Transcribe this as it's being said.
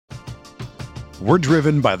We're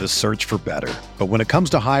driven by the search for better. But when it comes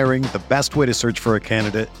to hiring, the best way to search for a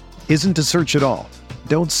candidate isn't to search at all.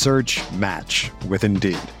 Don't search, match with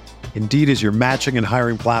Indeed. Indeed is your matching and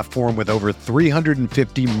hiring platform with over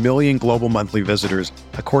 350 million global monthly visitors,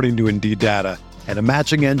 according to Indeed data, and a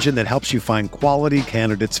matching engine that helps you find quality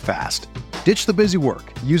candidates fast. Ditch the busy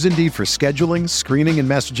work. Use Indeed for scheduling, screening, and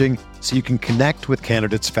messaging so you can connect with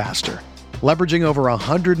candidates faster. Leveraging over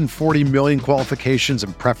 140 million qualifications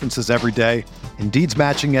and preferences every day, Indeed's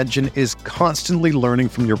matching engine is constantly learning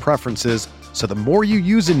from your preferences, so the more you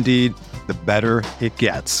use Indeed, the better it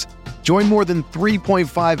gets. Join more than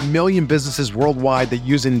 3.5 million businesses worldwide that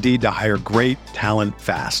use Indeed to hire great talent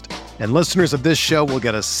fast. And listeners of this show will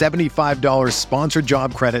get a $75 sponsored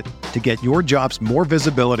job credit to get your jobs more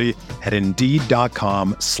visibility at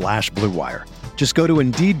Indeed.com/Blue Wire. Just go to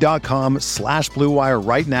Indeed.com/Blue Wire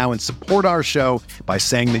right now and support our show by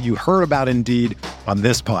saying that you heard about Indeed on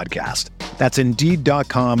this podcast. That's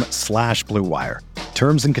Indeed.com/Blue Wire.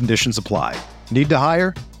 Terms and conditions apply. Need to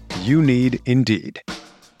hire? You need Indeed.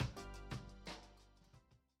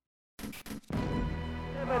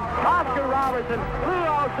 Oscar Robertson, Lou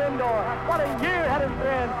Alcindor. What a year it has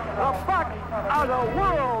been. The Bucks are the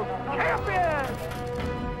world champions.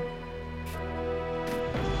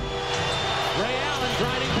 Ray Allen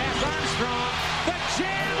driving past Armstrong. The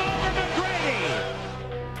jam over McGrady.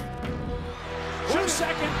 2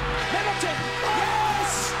 second. Middleton.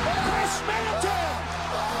 Yes! Chris Middleton!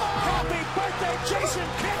 Happy birthday, Jason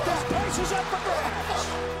Kidd. This place is up for grabs.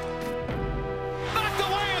 Knocked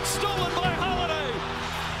away and stolen by Holiday.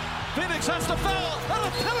 Phoenix has the foul. And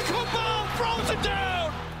a pinnacle ball throws it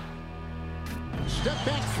down. Step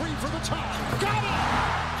back three for the tie. Got it!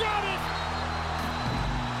 Got it!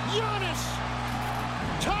 Giannis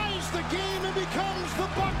ties the game and becomes the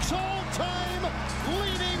Bucks' all-time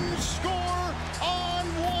leading scorer on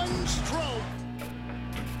one stroke.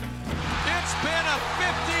 It's been a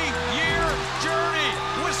 50-year journey.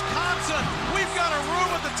 Wisconsin, we've got a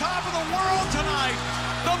room at the top of the world tonight.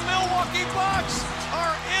 The Milwaukee Bucks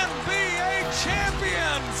are NBA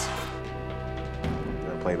champions.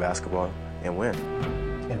 We're gonna play basketball and win.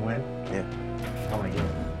 And win? Yeah. How many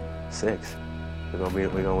games? 6. We're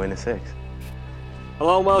gonna win in 6.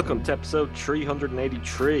 Hello and welcome to episode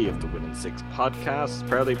 383 of the Winning Six podcast,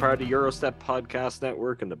 proudly part of the Eurostep Podcast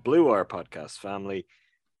Network and the Blue Wire Podcast family.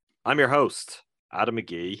 I'm your host, Adam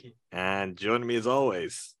McGee, and joining me as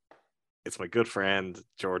always, it's my good friend,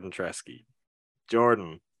 Jordan Tresky.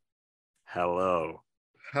 Jordan, hello.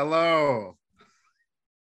 Hello.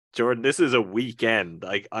 Jordan, this is a weekend.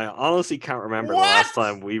 I honestly can't remember the last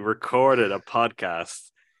time we recorded a podcast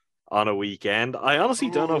on a weekend. I honestly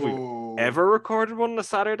don't know if we've ever recorded one on a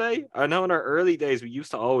Saturday. I know in our early days, we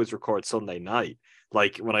used to always record Sunday night.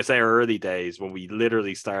 Like when I say our early days, when we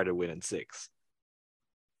literally started Winning Six.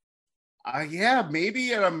 Yeah,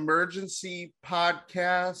 maybe an emergency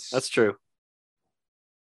podcast. That's true.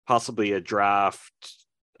 Possibly a draft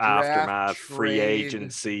aftermath, free trade.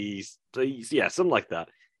 agencies. Yeah, something like that.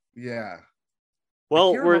 Yeah.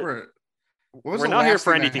 Well, What was we're the not here last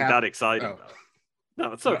for thing anything that exciting, Oh. though.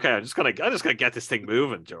 No, it's okay. I'm just gonna get this thing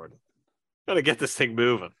moving, Jordan. Gotta get this thing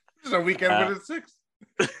moving. This is a weekend Winning Six.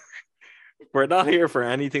 We're not here for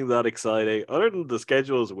anything that exciting. Other than the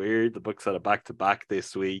schedule is weird. The Bucks had a back-to-back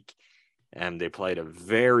this week, and they played a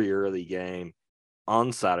very early game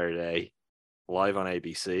on Saturday, live on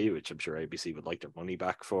ABC, which I'm sure ABC would like their money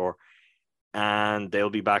back for. And they'll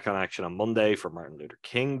be back on action on Monday for Martin Luther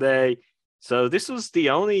King Day. So this was the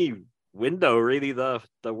only window really that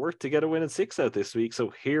worked to get a Winning Six out this week. So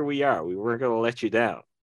here we are. We weren't going to let you down.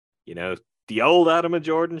 You know, the old Adam and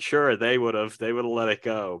Jordan, sure, they would have let it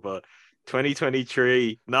go. But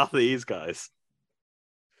 2023, not these guys.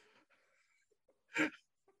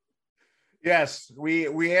 Yes,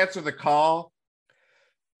 we answered the call,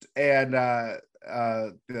 and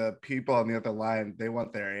the people on the other line, they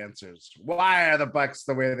want their answers. Why are the Bucks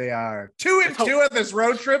the way they are? 2-2 on this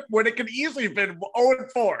road trip when it could easily have been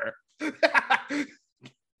 0-4.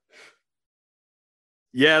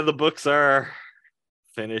 Yeah, the Bucks are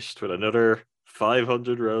finished with another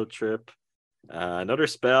 500 road trip. Another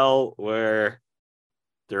spell where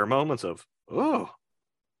there are moments of, have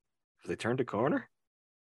they turned a corner?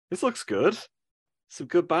 This looks good. Some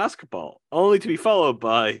good basketball. Only to be followed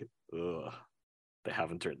by, they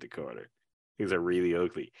haven't turned the corner. Things are really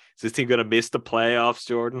ugly. Is this team going to miss the playoffs,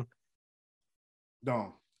 Jordan?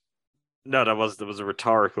 No. No, that was a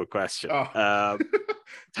rhetorical question. Oh.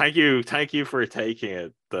 Thank you for taking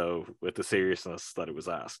it, though, with the seriousness that it was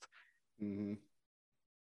asked. Mm-hmm.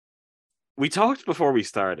 We talked before we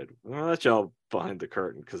started. I'm going to let y'all behind the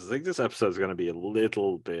curtain because I think this episode is going to be a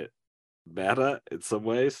little bit meta in some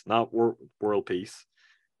ways, not world peace.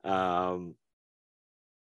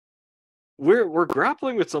 We're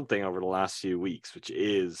grappling with something over the last few weeks, which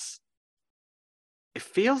is it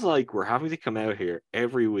feels like we're having to come out here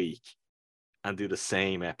every week and do the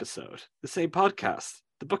same episode, the same podcast.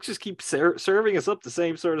 The books just keep serving us up the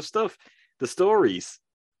same sort of stuff. The stories,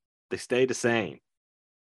 they stay the same.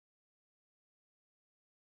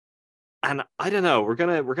 And I don't know, we're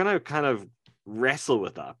gonna kind of wrestle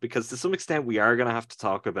with that, because to some extent we are gonna have to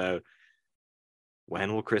talk about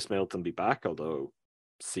when will Chris Middleton be back, although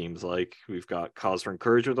seems like we've got cause for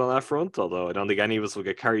encouragement on that front, although I don't think any of us will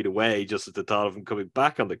get carried away just at the thought of him coming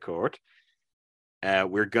back on the court.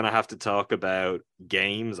 We're going to have to talk about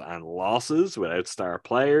games and losses without star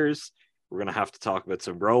players. We're going to have to talk about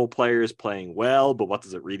some role players playing well, but what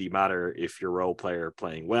does it really matter if your role player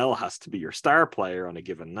playing well has to be your star player on a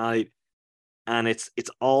given night? And it's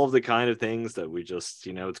all the kind of things that we just,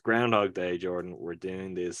 it's Groundhog Day, Jordan. We're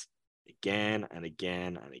doing this again and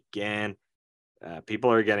again and again.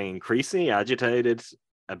 People are getting increasingly agitated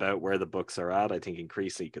about where the books are at. I think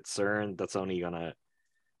increasingly concerned. That's only going to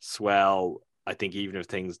swell. I think even if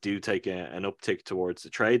things do take an uptick towards the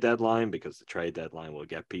trade deadline, because the trade deadline will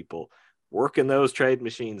get people working those trade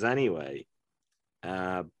machines anyway.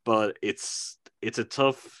 But it's a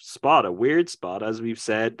tough spot, a weird spot, as we've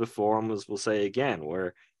said before, and we'll say again,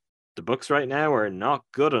 where the books right now are not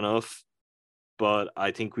good enough. But I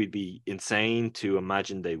think we'd be insane to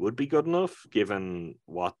imagine they would be good enough, given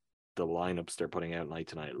what the lineups they're putting out night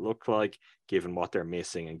to night look like, given what they're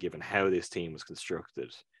missing, and given how this team was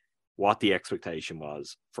constructed, what the expectation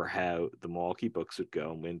was for how the Milwaukee Bucks would go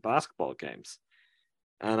and win basketball games.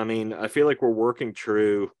 And I mean, I feel like we're working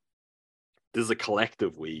through, this is a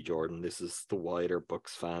collective we, Jordan. This is the wider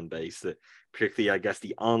Bucks fan base, particularly, I guess,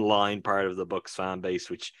 the online part of the Bucks fan base,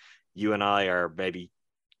 which you and I are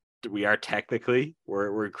we are technically,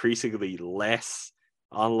 we're increasingly less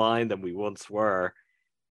online than we once were.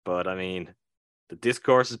 But I mean, the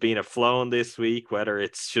discourse has been aflown this week, whether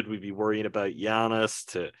it's should we be worrying about Giannis,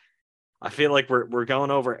 to I feel like we're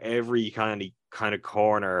going over every kind of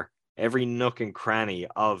corner, every nook and cranny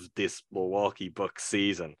of this Milwaukee Bucks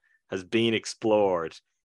season has been explored,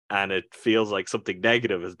 and it feels like something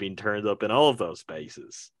negative has been turned up in all of those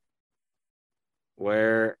spaces.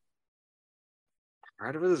 Where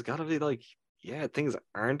part of it has got to be like, yeah, things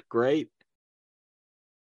aren't great,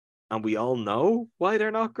 and we all know why they're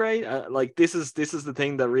not great. Like this is the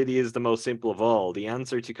thing that really is the most simple of all. The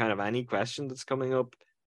answer to kind of any question that's coming up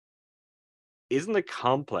isn't a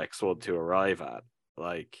complex one to arrive at.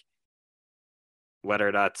 Like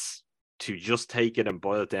whether that's to just take it and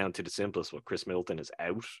boil it down to the simplest, well, Chris Middleton is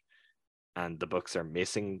out, and the Bucks are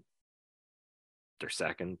missing their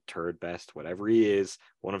second, third best, whatever he is,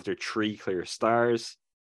 one of their three clear stars.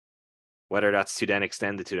 Whether that's to then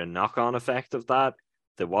extend it to the knock-on effect of that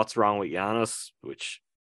what's wrong with Giannis, which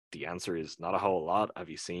the answer is not a whole lot. Have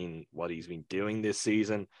you seen what he's been doing this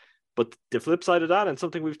season? But the flip side of that, and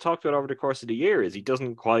something we've talked about over the course of the year, is he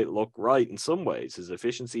doesn't quite look right in some ways. His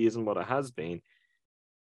efficiency isn't what it has been.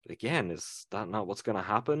 But again, is that not what's going to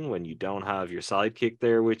happen when you don't have your sidekick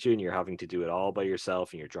there with you and you're having to do it all by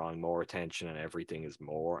yourself and you're drawing more attention and everything is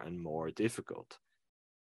more and more difficult?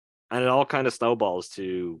 And it all kind of snowballs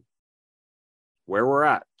to where we're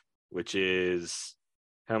at, which is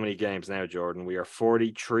how many games now, Jordan? We are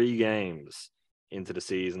 43 games into the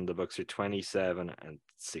season. The Bucks are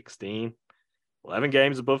 27-16, 11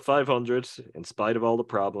 games above 500 in spite of all the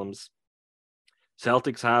problems.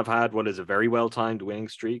 Celtics have had what is a very well-timed winning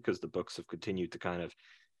streak, because the Bucks have continued to kind of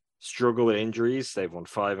struggle with injuries. They've won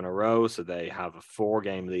 5 in a row, so they have a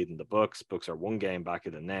 4-game lead in the Bucks. Bucks are 1 game back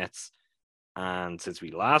of the Nets. And since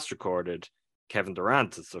we last recorded, Kevin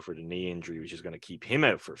Durant has suffered a knee injury, which is going to keep him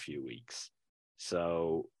out for a few weeks.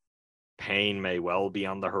 So pain may well be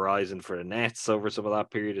on the horizon for the Nets over some of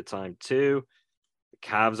that period of time too. The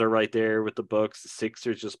Cavs are right there with the Bucks. The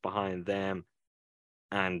Sixers just behind them.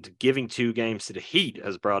 And giving 2 games to the Heat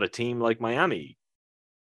has brought a team like Miami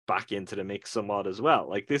back into the mix somewhat as well.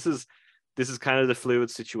 Like this is kind of the fluid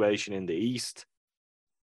situation in the East.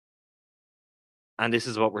 And this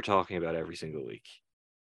is what we're talking about every single week.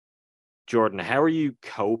 Jordan, how are you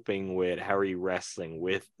coping with, how are you wrestling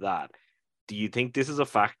with that? Do you think this is a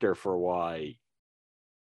factor for why,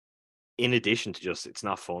 in addition to just, it's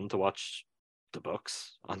not fun to watch the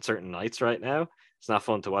Bucks on certain nights right now, it's not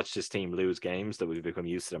fun to watch this team lose games that we've become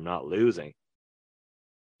used to them not losing.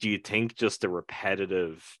 Do you think just the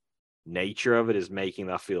repetitive nature of it is making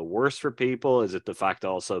that feel worse for people? Is it the fact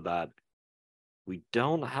also that we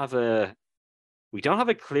don't have a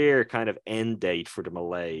clear kind of end date for the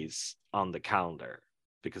malaise on the calendar?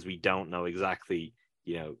 because we don't know exactly,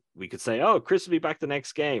 we could say, oh, Chris will be back the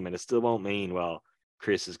next game, and it still won't mean, well,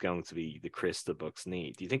 Chris is going to be the Chris the Bucks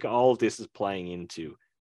need. Do you think all of this is playing into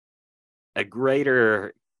a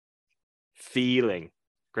greater feeling,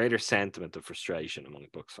 greater sentiment of frustration among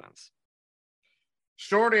Bucks fans?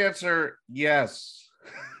 Short answer, yes.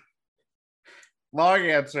 Long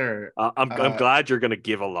answer. I'm glad you're going to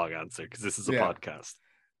give a long answer because this is a podcast.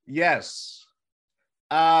 Yes.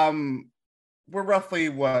 We're roughly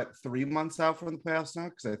 3 months out from the playoffs now,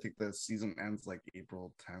 because I think the season ends like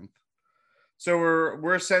April 10th. So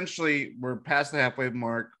we're essentially past the halfway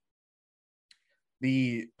mark.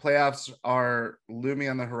 The playoffs are looming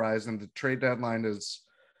on the horizon. The trade deadline is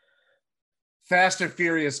fast and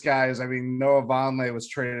furious, guys. I mean, Noah Vonleh was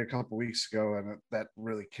traded a couple weeks ago, and that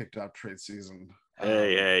really kicked off trade season.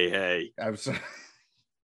 Hey. I'm sorry.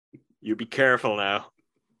 You be careful now.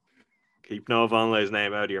 Keep Noah Vonleh's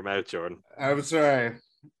name out of your mouth, Jordan. I'm sorry.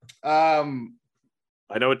 I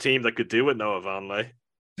know a team that could do with Noah Vonleh.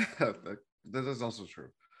 That is also true.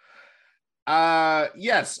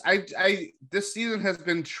 Yes, I this season has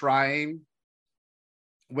been trying.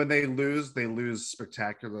 When they lose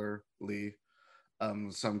spectacularly.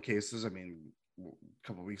 Some cases, I mean, a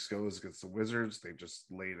couple of weeks ago was against the Wizards. They just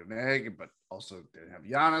laid an egg, but also didn't have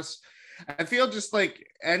Giannis. I feel just like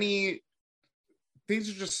things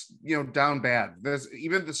are just, down bad. There's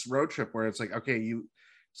even this road trip where it's like, okay, you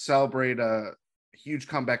celebrate a huge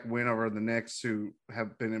comeback win over the Knicks, who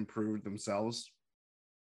have been improved themselves,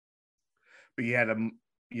 but you had to,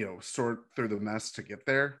 sort through the mess to get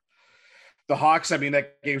there. The Hawks, I mean,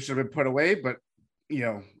 that game should have been put away, but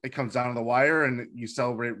it comes down to the wire, and you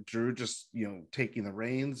celebrate Drew just, taking the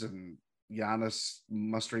reins, and Giannis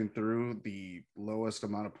mustering through the lowest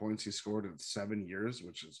amount of points he scored in 7 years,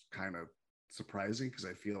 which is kind of surprising because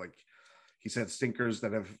I feel like he's had stinkers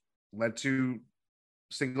that have led to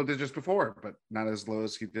single digits before, but not as low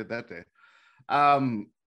as he did that day.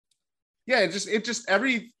 It just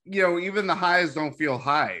every, even the highs don't feel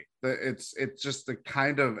high. It's just the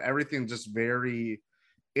kind of everything just very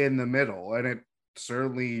in the middle, and it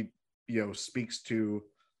certainly speaks to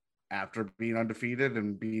after being undefeated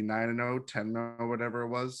and being 9-0, 10-0, whatever it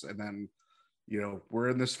was, and then we're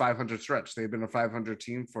in this 500 stretch. They've been a 500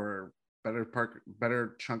 team for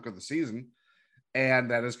better chunk of the season,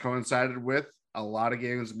 and that has coincided with a lot of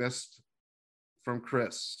games missed from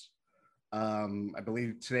Chris. I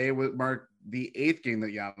believe today would mark the 8th game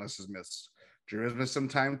that Giannis has missed. Drew has missed some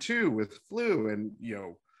time too with flu, and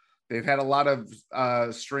they've had a lot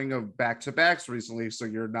of string of back-to-backs recently, so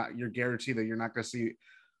you're guaranteed that you're not going to see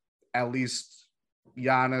at least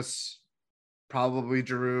Giannis, probably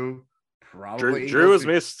Drew. Drew has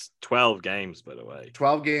missed 12 games, by the way.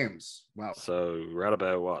 12 games. Wow. So we're at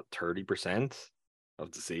about 30%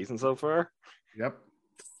 of the season so far. Yep.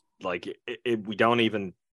 Like we don't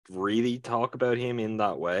even really talk about him in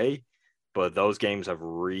that way, but those games have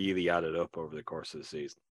really added up over the course of the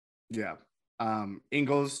season. Yeah.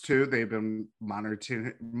 Ingles too. They've been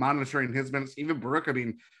monitoring his minutes. Even Brooke, I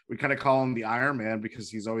mean, we kind of call him the Iron Man because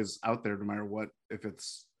he's always out there no matter what, if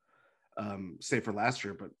it's save for last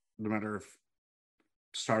year, but no matter if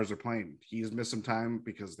stars are playing, he's missed some time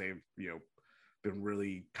because they've been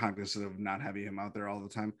really cognizant of not having him out there all the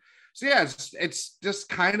time. So yeah, it's just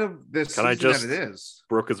kind of this season that it is.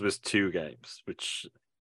 Brooke has missed 2 games, which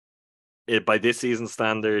by this season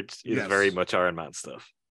standard is very much Iron Man stuff.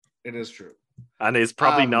 It is true. And it's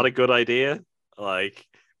probably not a good idea,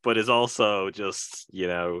 but is also just,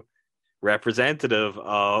 representative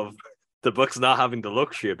of the Bucks not having the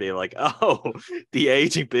luxury of being like, oh, the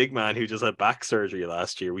aging big man who just had back surgery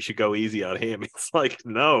last year, we should go easy on him. It's like,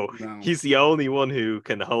 no, he's the only one who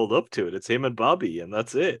can hold up to it. It's him and Bobby, and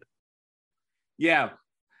that's it. Yeah.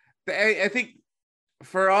 I think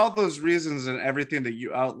for all those reasons and everything that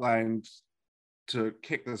you outlined to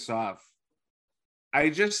kick this off,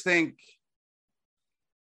 I just think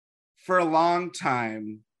for a long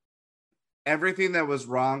time, everything that was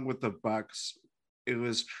wrong with the Bucks, it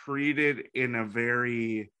was treated in a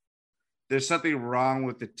there's something wrong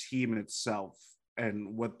with the team itself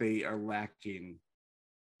and what they are lacking.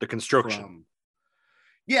 The construction.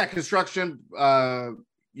 Construction, how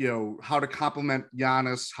to complement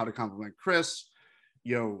Giannis, how to complement Chris.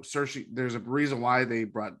 Cersei, there's a reason why they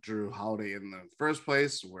brought Drew Holiday in the first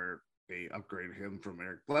place, where they upgraded him from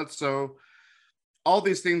Eric Bledsoe. All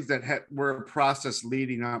these things that were a process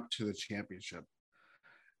leading up to the championship.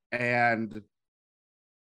 And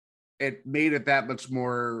it made it that much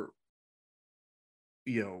more,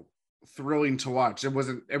 thrilling to watch. It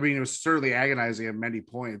wasn't, I mean, it was certainly agonizing at many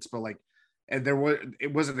points, but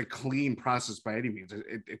it wasn't a clean process by any means.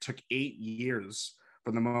 It took 8 years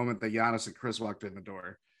from the moment that Giannis and Chris walked in the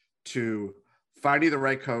door to finding the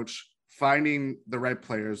right coach, finding the right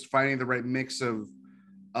players, finding the right mix of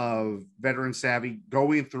veteran savvy,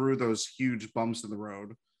 going through those huge bumps in the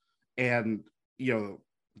road. And, there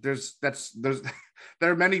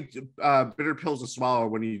are many bitter pills to swallow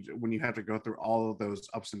when you have to go through all of those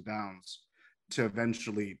ups and downs to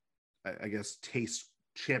eventually, I guess, taste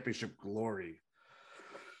championship glory.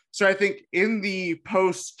 So I think in the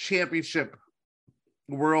post-championship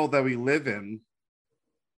world that we live in,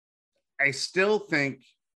 I still think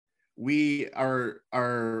we are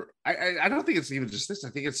I don't think it's even just this. I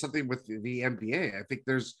think it's something with the NBA. I think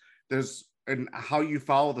there's and how you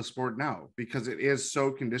follow the sport now, because it is so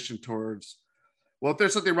conditioned towards, well, if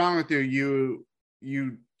there's something wrong with you,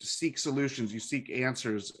 you seek solutions, you seek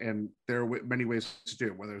answers, and there are many ways to do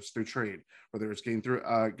it, whether it's through trade, whether it's getting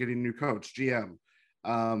a new coach, GM.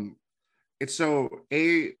 It's so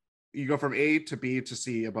you go from A to B to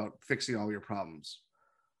C about fixing all your problems.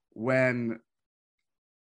 When,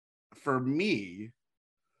 for me,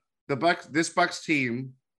 this Bucks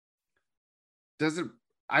team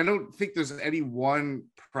I don't think there's any one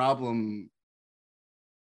problem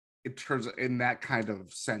in that kind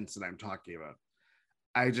of sense that I'm talking about.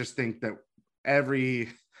 I just think that every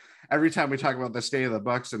time we talk about the state of the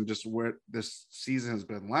Bucks and just where this season has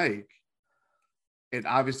been like, it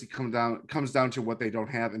obviously comes down to what they don't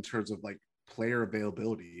have in terms of like player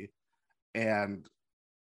availability. And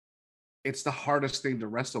it's the hardest thing to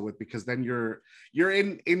wrestle with, because then you're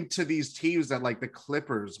into these teams that, like the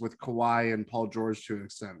Clippers with Kawhi and Paul George to an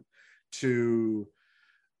extent, to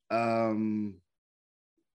Joel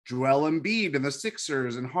Embiid and the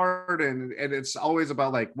Sixers and Harden, and it's always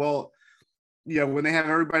about like, well, when they have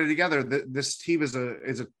everybody together, this team is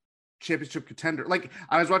a championship contender. Like,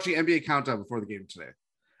 I was watching NBA Countdown before the game today,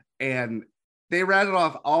 and they rattled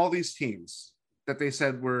off all these teams that they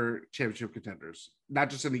said were championship contenders, not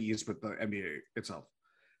just in the East, but the NBA itself.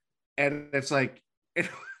 And it's like, it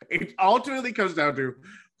ultimately comes down to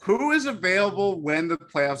who is available when the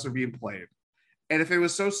playoffs are being played. And if it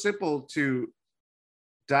was so simple to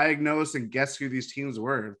diagnose and guess who these teams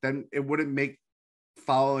were, then it wouldn't make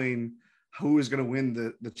following who is going to win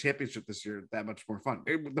the championship this year that much more fun.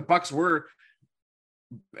 The Bucks were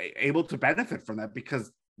able to benefit from that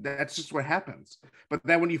because that's just what happens. But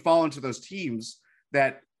then when you fall into those teams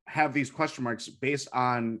that have these question marks based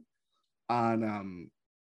on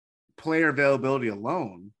player availability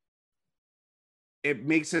alone, it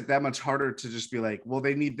makes it that much harder to just be like, well,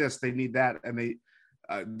 they need this, they need that, and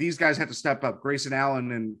these guys have to step up. Grayson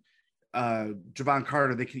Allen and Javon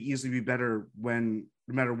Carter, they can easily be better no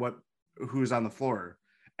matter who's on the floor.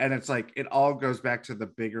 And it's like, it all goes back to the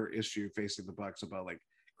bigger issue facing the Bucks about like,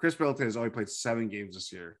 Chris Middleton has only played 7 games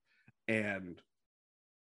this year. And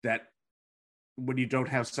that when you don't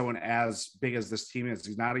have someone as big as this team is,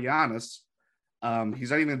 he's not a Giannis. He's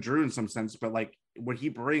not even a Drew in some sense, but like what he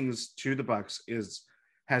brings to the Bucks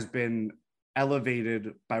has been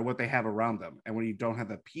elevated by what they have around them. And when you don't have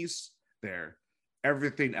that piece there,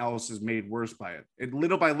 everything else is made worse by it. And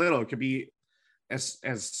little by little, it could be as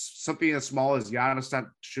something as small as Giannis not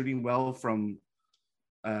shooting well from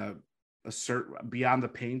a certain beyond the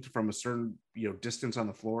paint from a certain distance on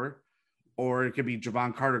the floor, or it could be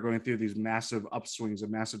Javon Carter going through these massive upswings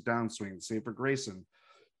and massive downswings. Same for Grayson.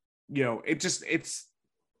 It's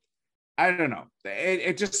I don't know.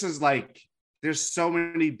 It just is like there's so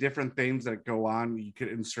many different things that go on. You could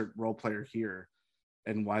insert role player here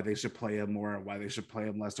and why they should play him more and why they should play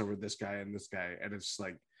him less over this guy and this guy. And it's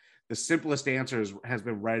like the simplest answer has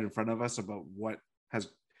been right in front of us about what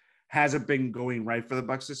hasn't been going right for the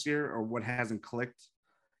Bucks this year or what hasn't clicked.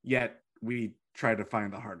 Yet we try to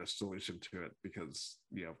find the hardest solution to it because,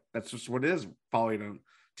 that's just what it is following a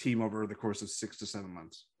team over the course of 6 to 7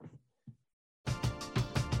 months.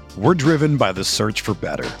 We're driven by the search for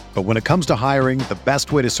better. But when it comes to hiring, the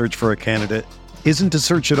best way to search for a candidate isn't to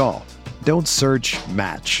search at all. Don't search,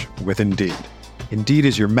 match with Indeed. Indeed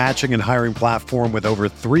is your matching and hiring platform with over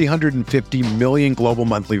 350 million global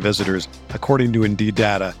monthly visitors, according to Indeed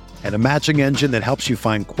data, and a matching engine that helps you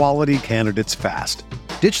find quality candidates fast.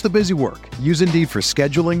 Ditch the busy work. Use Indeed for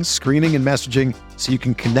scheduling, screening, and messaging so you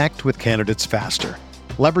can connect with candidates faster.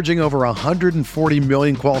 Leveraging over 140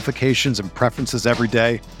 million qualifications and preferences every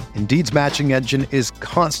day, Indeed's matching engine is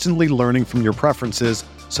constantly learning from your preferences,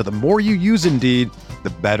 so the more you use Indeed, the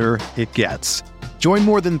better it gets. Join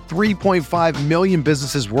more than 3.5 million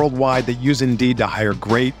businesses worldwide that use Indeed to hire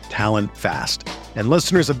great talent fast. And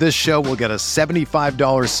listeners of this show will get a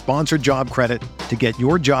 $75 sponsored job credit to get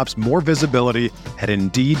your jobs more visibility at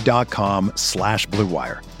Indeed.com/Blue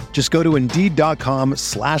Wire. Just go to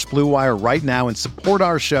Indeed.com/Blue Wire right now and support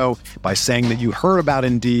our show by saying that you heard about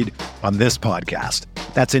Indeed on this podcast.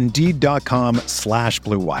 That's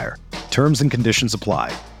Indeed.com/Blue Wire. Terms and conditions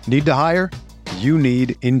apply. Need to hire? You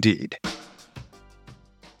need Indeed.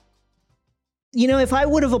 You know, if I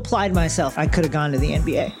would have applied myself, I could have gone to the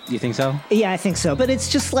NBA. You think so? Yeah, I think so. But it's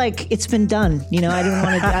just like, it's been done. You know, I didn't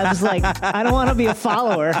want to, I was like, I don't want to be a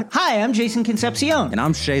follower. Hi, I'm Jason Concepcion. And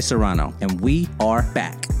I'm Shea Serrano. And we are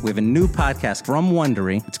back. We have a new podcast from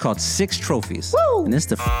Wondery. It's called Six Trophies. Woo! And it's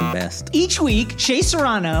the best. Each week, Shea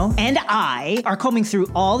Serrano and I are combing through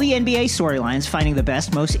all the NBA storylines, finding the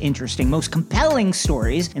best, most interesting, most compelling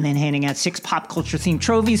stories, and then handing out 6 pop culture themed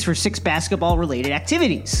trophies for 6 basketball related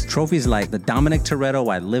activities. Trophies like the Dominic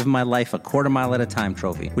Toretto I Live My Life a Quarter Mile at a Time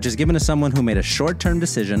trophy, which is given to someone who made a short-term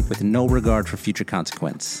decision with no regard for future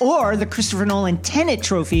consequence. Or the Christopher Nolan Tenet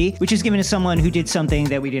trophy, which is given to someone who did something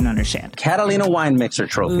that we didn't understand. Catalina Wine Mixer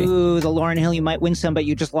trophy. Ooh, the Lauryn Hill You Might Win Some, but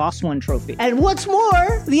You Just Lost One trophy. And what's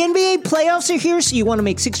more, the NBA playoffs are here, so you want to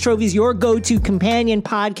make 6 Trophies your go-to companion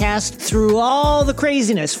podcast through all the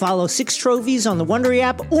craziness. Follow 6 Trophies on the Wondery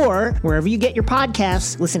app or wherever you get your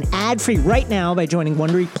podcasts. Listen ad-free right now by joining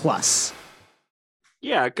Wondery Plus.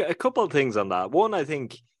 Yeah, a couple of things on that. One, I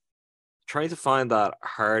think trying to find that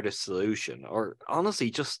hardest solution, or honestly,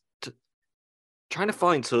 just trying to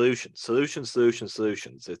find solutions.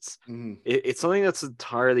 It's it's something that's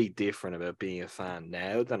entirely different about being a fan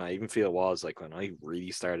now than I even feel it was like when I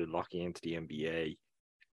really started locking into the NBA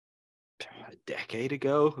a decade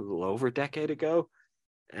ago, a little over a decade ago.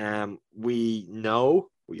 We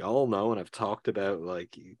all know, and I've talked about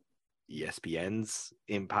like ESPN's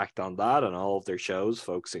impact on that and all of their shows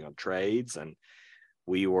focusing on trades, and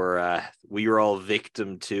we were all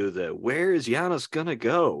victim to the where is Giannis gonna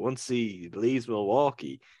go once he leaves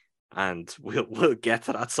Milwaukee, and we'll get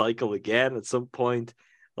to that cycle again at some point.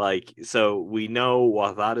 Like, so we know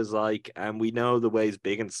what that is like, and we know the ways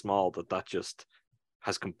big and small that just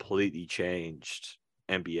has completely changed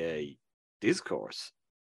NBA discourse.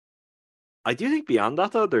 I do think beyond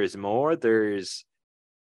that though, there's more. There's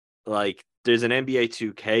an NBA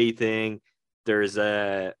 2K thing. There's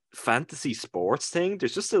a fantasy sports thing.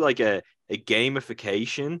 There's just a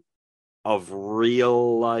gamification of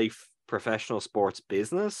real life professional sports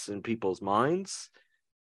business in people's minds,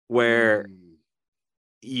 where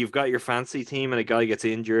you've got your fantasy team and a guy gets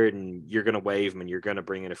injured and you're going to waive him and you're going to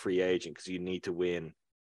bring in a free agent because you need to win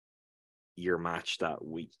your match that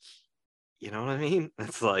week. You know what I mean?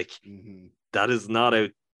 It's like, that is not how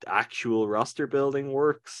actual roster building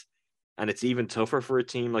works. And it's even tougher for a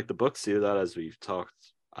team like the Bucks to do that, as we've talked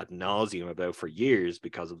ad nauseum about for years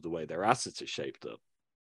because of the way their assets are shaped up.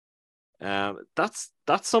 That's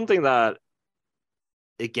something that,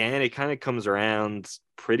 again, it kind of comes around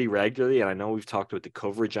pretty regularly. And I know we've talked about the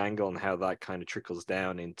coverage angle and how that kind of trickles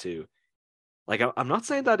down into, like, I'm not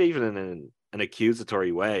saying that even in an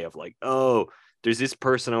accusatory way of like, oh, there's this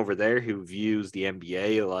person over there who views the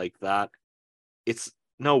NBA like that.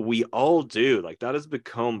 No, we all do. Like, that has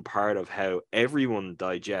become part of how everyone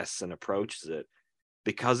digests and approaches it,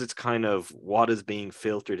 because it's kind of what is being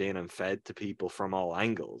filtered in and fed to people from all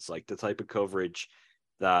angles. Like, the type of coverage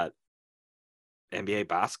that NBA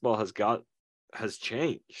basketball has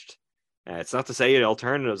changed. It's not to say the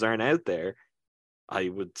alternatives aren't out there. I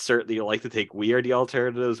would certainly like to think we are the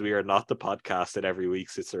alternatives. We are not the podcast that every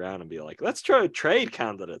week sits around and be like, let's try trade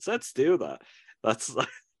candidates. Let's do that. That's like,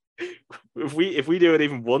 if we do it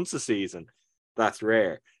even once a season, that's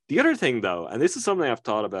rare. The other thing though, and this is something I've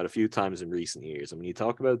thought about a few times in recent years, and when you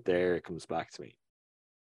talk about there, it comes back to me.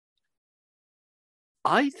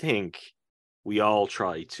 I think we all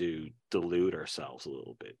try to delude ourselves a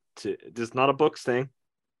little bit. This is not a Bucks thing.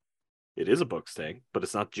 It is a Bucks thing, but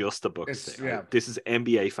it's not just a Bucks thing. Yeah. This is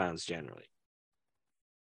NBA fans generally.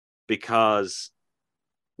 Because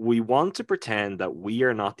we want to pretend that we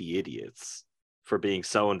are not the idiots for being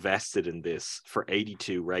so invested in this for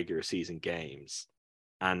 82 regular season games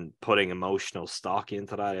and putting emotional stock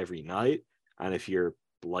into that every night. And if you're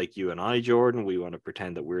like you and I, Jordan, we want to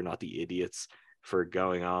pretend that we're not the idiots for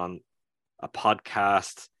going on a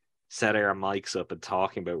podcast, setting our mics up and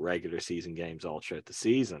talking about regular season games all throughout the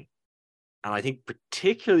season. And I think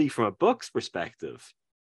particularly from a Bucks perspective,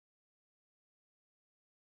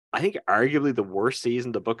 I think arguably the worst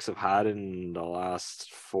season the Bucks have had in the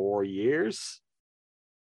last 4 years,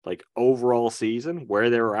 like overall season, where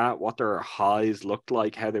they were at, what their highs looked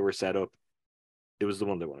like, how they were set up, it was the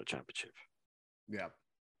one that won a championship. Yeah.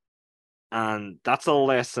 And that's a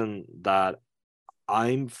lesson that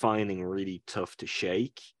I'm finding really tough to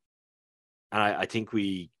shake. And I think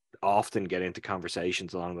often get into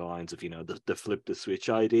conversations along the lines of, the flip the switch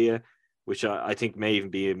idea, which I think may even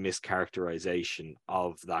be a mischaracterization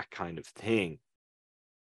of that kind of thing.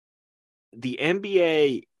 The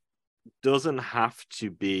NBA doesn't have to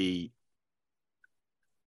be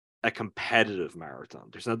a competitive marathon.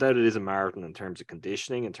 There's no doubt it is a marathon in terms of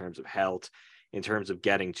conditioning, in terms of health, in terms of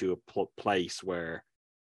getting to a place where,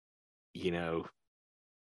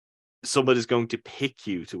 somebody's going to pick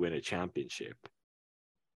you to win a championship.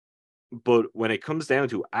 But when it comes down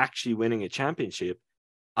to actually winning a championship,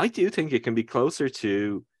 I do think it can be closer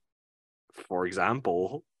to, for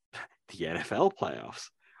example, the NFL playoffs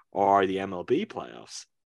or the MLB playoffs.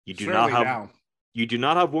 You do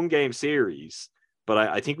not have one game series, but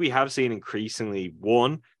I think we have seen increasingly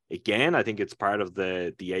one. Again, I think it's part of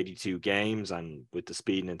the 82 games, and with the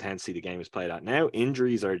speed and intensity the game is played at now,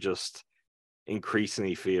 injuries are just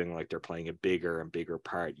increasingly feeling like they're playing a bigger and bigger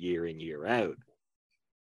part year in, year out.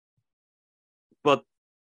 But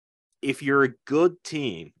if you're a good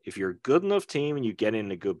team, if you're a good enough team and you get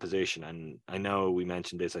in a good position, and I know we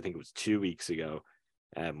mentioned this, I think it was 2 weeks ago,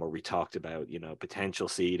 where we talked about, potential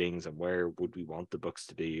seedings and where would we want the Bucks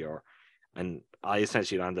to be, and I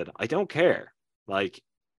essentially landed, I don't care. Like,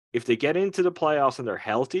 if they get into the playoffs and they're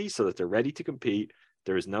healthy so that they're ready to compete,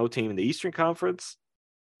 there is no team in the Eastern Conference,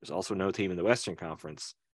 there's also no team in the Western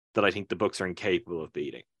Conference that I think the Bucks are incapable of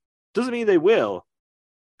beating. Doesn't mean they will,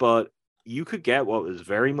 but you could get what was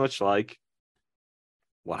very much like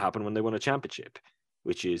what happened when they won a championship,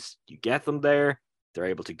 which is you get them there, they're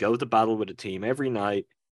able to go to battle with a team every night,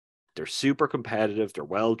 they're super competitive, they're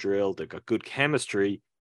well drilled, they've got good chemistry,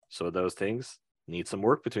 so those things need some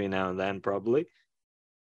work between now and then probably,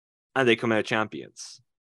 and they come out champions.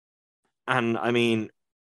 And I mean,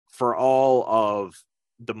 for all of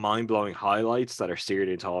the mind-blowing highlights that are seared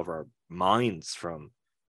into all of our minds from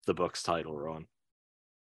the Bucks title run,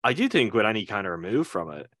 I do think with any kind of remove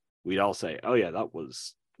from it, we'd all say, oh yeah, that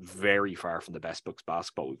was very far from the best Bucks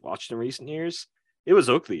basketball we've watched in recent years. It was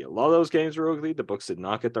ugly. A lot of those games were ugly. The Bucks did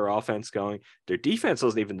not get their offense going. Their defense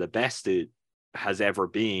wasn't even the best it has ever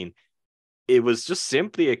been. It was just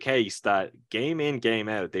simply a case that game in, game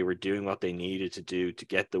out, they were doing what they needed to do to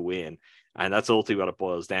get the win. And that's ultimately what it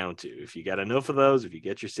boils down to. If you get enough of those, if you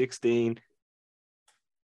get your 16,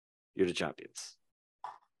 you're the champions.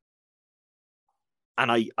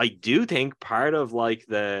 And I do think part of like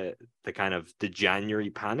the kind of the January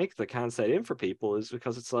panic that can set in for people is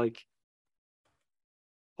because it's like,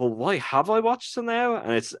 well, why have I watched them now?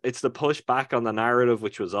 And it's the push back on the narrative,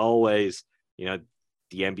 which was always, the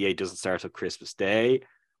NBA doesn't start till Christmas Day,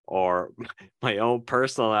 or my own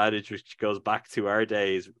personal adage, which goes back to our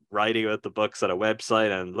days, writing about the Bucks on a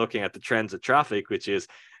website and looking at the trends of traffic, which is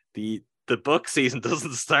the Bucks season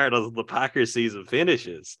doesn't start until the Packers season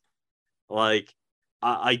finishes. Like,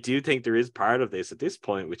 I do think there is part of this at this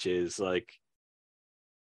point, which is like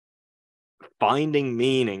finding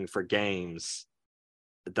meaning for games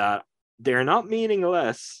that they're not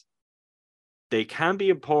meaningless. They can be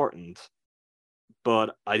important,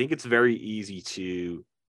 but I think it's very easy to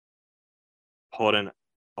put an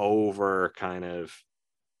over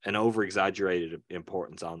exaggerated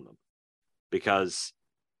importance on them, because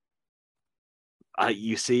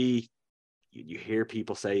you hear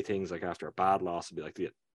people say things like after a bad loss and be like,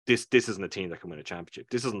 this isn't a team that can win a championship.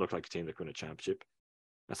 This doesn't look like a team that can win a championship.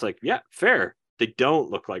 That's like, yeah, fair. They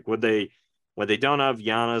don't look like when they don't have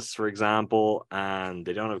Giannis, for example, and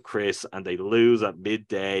they don't have Chris, and they lose at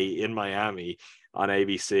midday in Miami on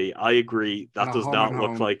ABC. I agree. That does not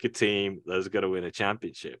look like a team that is going to win a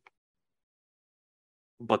championship.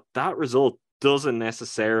 But that result doesn't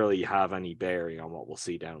necessarily have any bearing on what we'll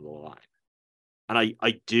see down the line. And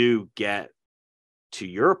I do get, to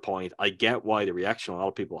your point, I get why the reaction a lot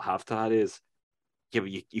of people have to that is, yeah, but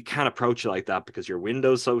you can't approach it like that because your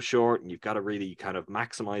window's so short and you've got to really kind of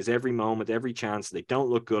maximize every moment, every chance. They don't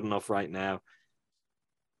look good enough right now.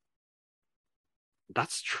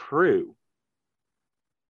 That's true.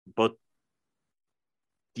 But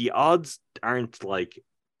the odds aren't like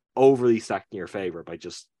overly stacked in your favor by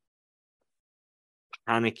just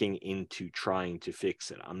panicking into trying to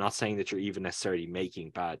fix it. I'm not saying that you're even necessarily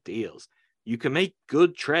making bad deals. You can make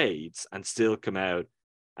good trades and still come out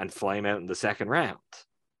and flame out in the second round.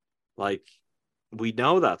 Like, we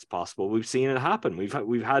know that's possible. We've seen it happen.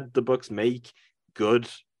 We've had the Bucks make good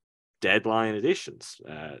deadline additions.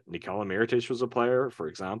 Nikola Mirotic was a player, for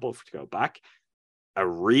example, to go back. A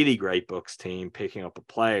really great Bucks team picking up a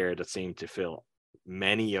player that seemed to fill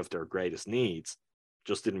many of their greatest needs,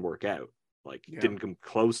 just didn't work out. Didn't come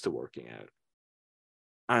close to working out.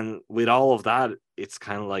 And with all of that, it's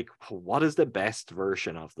kind of like, what is the best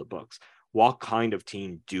version of the Bucks? what kind of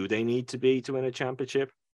team do they need to be to win a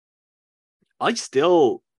championship? I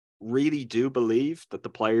still really do believe that the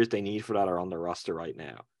players they need for that are on the roster right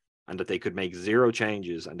now, and that they could make 0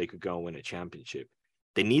 changes and they could go and win a championship.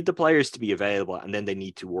 They need the players to be available, and then they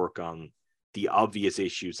need to work on the obvious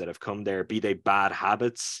issues that have come there, be they bad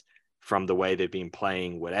habits from the way they've been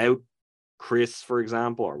playing without Chris, for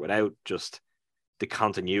example, or without just the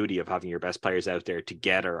continuity of having your best players out there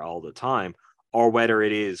together all the time, or whether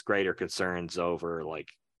it is greater concerns over, like,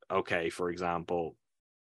 okay, for example,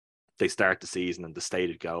 they start the season and the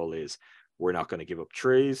stated goal is we're not going to give up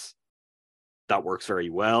trees. That works very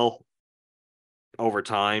well. Over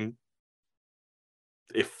time,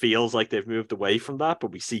 it feels like they've moved away from that,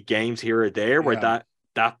 but we see games here or there where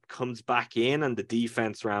that comes back in and the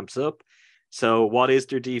defense ramps up. So what is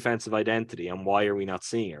their defensive identity, and why are we not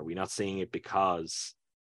seeing it? Are we not seeing it because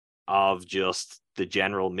of just the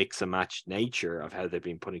general mix and match nature of how they've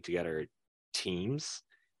been putting together teams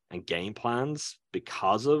and game plans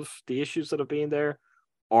because of the issues that have been there?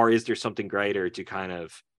 Or is there something greater to kind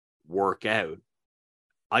of work out?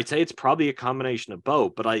 I'd say it's probably a combination of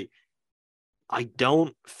both, but I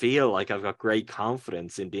don't feel like I've got great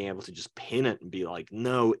confidence in being able to just pin it and be like,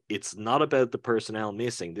 no, it's not about the personnel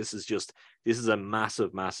missing. This is a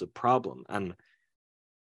massive, massive problem. And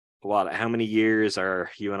how many years are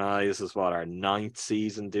you and I, this is our 9th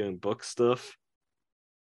season doing book stuff.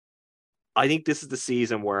 I think this is the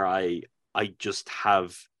season where I just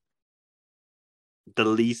have the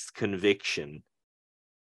least conviction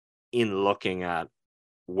in looking at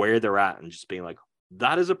where they're at and just being like,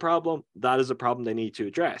 that is a problem. That is a problem they need to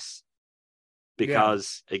address.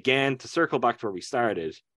 Because again, to circle back to where we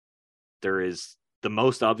started, there is the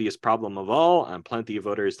most obvious problem of all, and plenty of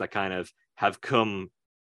others that kind of have come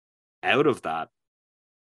out of that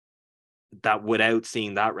without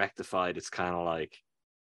seeing that rectified, it's kind of like,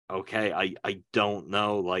 okay, I don't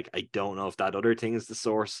know. Like, I don't know if that other thing is the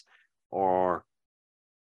source, or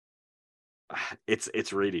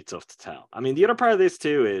it's really tough to tell. I mean, the other part of this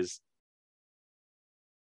too is,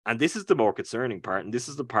 and this is the more concerning part, and this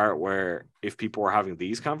is the part where if people are having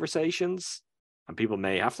these conversations, and people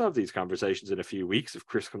may have to have these conversations in a few weeks if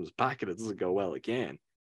Chris comes back and it doesn't go well again,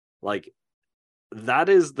 like, that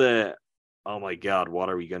is the, oh my God, what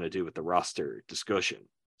are we going to do with the roster discussion?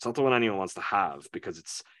 It's not the one anyone wants to have, because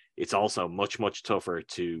it's also much, much tougher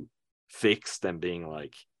to fix than being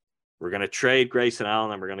like, we're going to trade Grayson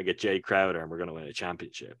Allen and we're going to get Jay Crowder and we're going to win a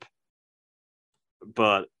championship.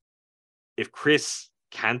 But if Chris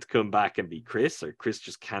can't come back and be Chris, or Chris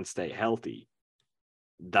just can't stay healthy,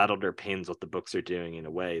 that underpins what the Bucks are doing in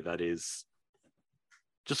a way that is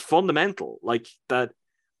just fundamental. Like, that,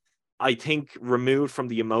 I think, removed from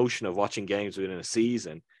the emotion of watching games within a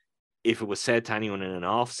season, if it was said to anyone in an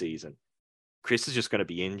off season, Chris is just going to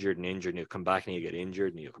be injured, and he'll come back and he'll get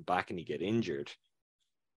injured, and he'll come back and he'll get injured,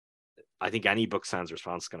 I think any Bucks fan's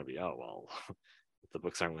response is going to be, oh, well, the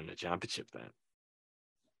Bucks aren't winning a championship then.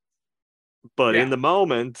 But in the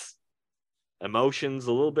moment, emotions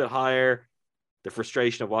a little bit higher, the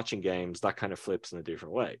frustration of watching games, that kind of flips in a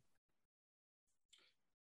different way.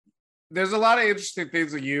 There's a lot of interesting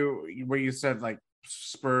things that where you said, like,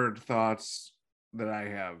 spurred thoughts that I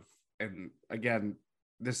have. And again,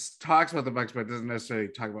 this talks about the Bucks, but it doesn't necessarily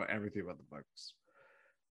talk about everything about the Bucks.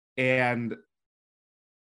 And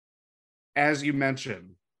as you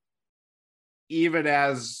mentioned, even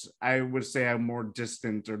as I would say I'm more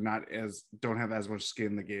distant or don't have as much skin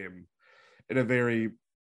in the game, in a very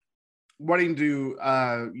wanting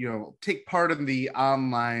to take part in the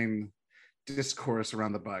online discourse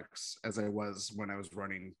around the Bucks as I was when I was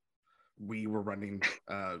running. We were running.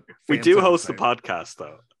 We do host the podcast,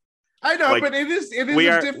 though. I know, like, but it is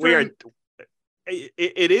different.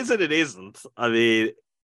 It is and it isn't. I mean,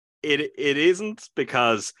 it isn't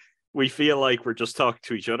because we feel like we're just talking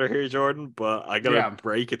to each other here, Jordan, but I gotta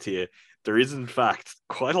break it to you. There is, in fact,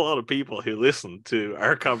 quite a lot of people who listen to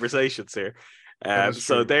our conversations here.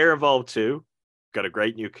 So they're involved too. Got a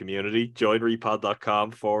great new community.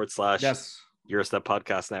 joinrepod.com/Eurostep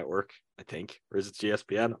Podcast Network, I think. Or is it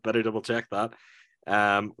GSPN? I better double check that.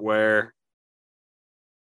 Where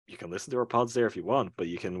you can listen to our pods there if you want, but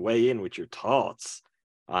you can weigh in with your thoughts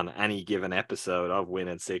on any given episode of Win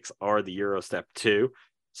in 6 or the Eurostep 2.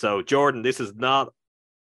 So, Jordan, this is not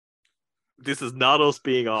us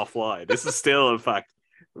being offline. This is still, in fact,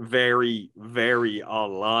 very, very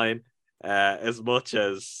online, as much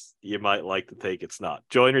as you might like to think it's not.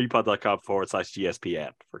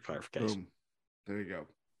 joinrepod.com/GSPN for clarification. Boom. There you go.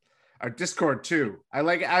 Our Discord too.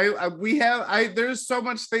 There's so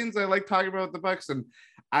much things I like talking about with the Bucks, and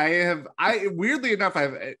I weirdly enough,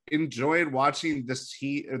 I've enjoyed watching this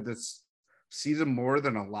season more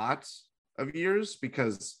than a lot of years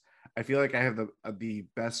because I feel like I have the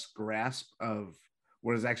best grasp of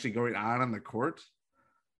what is actually going on the court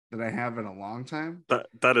that I have in a long time.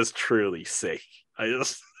 That is truly sick. I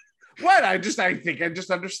think I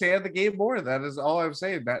just understand the game more. That is all I'm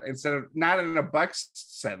saying. That instead of not in a Bucks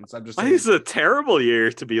sense, I'm just saying it's a terrible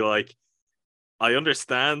year to be like, I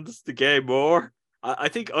understand the game more. I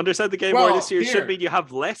think understand the game more this year should mean you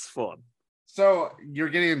have less fun. So you're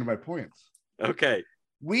getting into my point. Okay.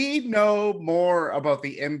 We know more about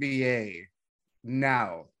the NBA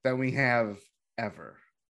now than we have ever.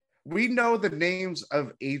 We know the names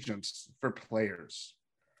of agents for players.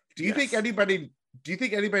 Do you think anybody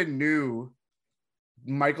knew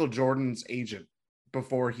Michael Jordan's agent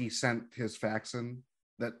before he sent his fax in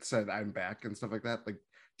that said I'm back and stuff like that? Like,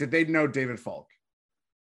 did they know David Falk?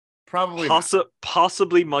 Probably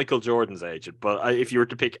possibly Michael Jordan's agent, but if you were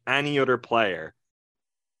to pick any other player,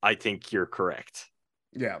 I think you're correct.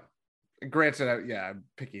 Yeah. Granted, I'm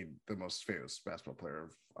picking the most famous basketball player,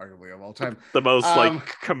 arguably, of all time. The most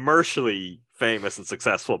commercially famous and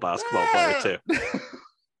successful basketball player too.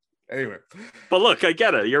 Anyway, but look, I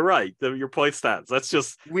get it. You're right. Your point stands. Let's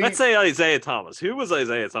say Isaiah Thomas. Who was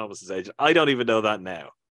Isaiah Thomas's agent? I don't even know that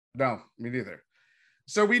now. No, me neither.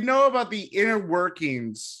 So we know about the inner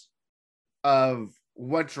workings of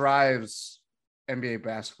what drives NBA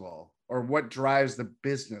basketball or what drives the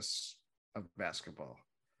business of basketball.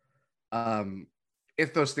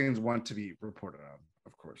 If those things want to be reported on,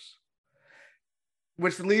 of course.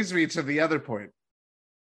 Which leads me to the other point.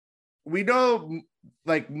 We know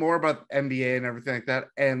more about NBA and everything like that,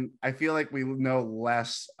 and I feel like we know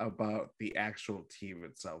less about the actual team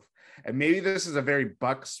itself. And maybe this is a very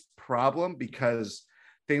Bucks problem because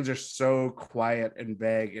things are so quiet and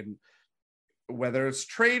vague, and whether it's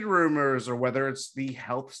trade rumors or whether it's the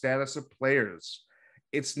health status of players,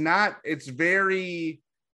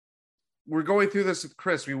 we're going through this with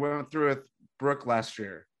Chris. We went through it with Brooke last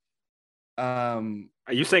year. Are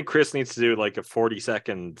you saying Chris needs to do like a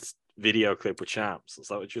 40-second video clip with Shams? Is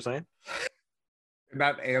that what you're saying?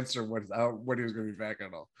 Not answer when he was going to be back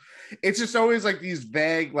at all. It's just always like these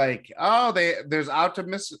vague, they're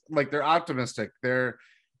optimistic.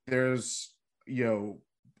 There's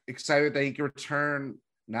excited that he can return.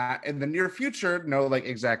 Not in the near future. No,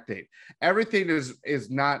 exact date. Everything is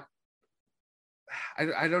not.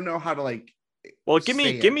 I don't know how to Well, give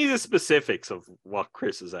me the specifics of what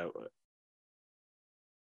Chris is out with.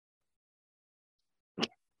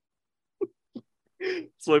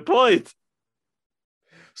 That's my point.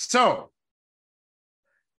 So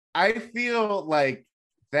I feel like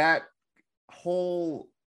that whole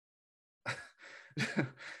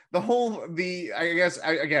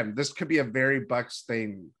again, this could be a very Bucks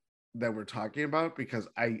thing that we're talking about because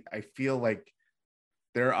I feel like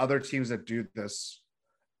there are other teams that do this,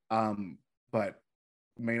 but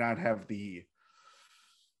may not have the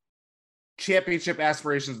championship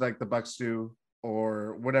aspirations like the Bucks do,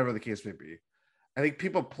 or whatever the case may be. I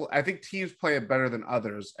think teams play it better than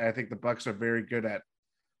others. And I think the Bucks are very good at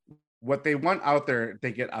what they want out there.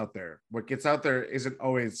 They get out there. What gets out there isn't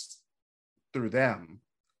always through them.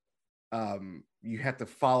 You have to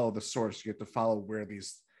follow the source. You have to follow where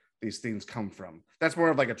these things come from. That's more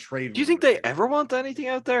of like a trade. Do you think they ever want anything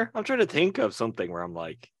out there? I'm trying to think of something where I'm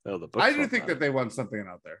like, oh, the Bucks. I do think that they want something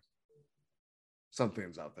out there.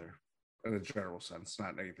 Something's out there in a general sense,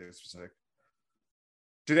 not anything specific.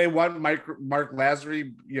 Do they want Mark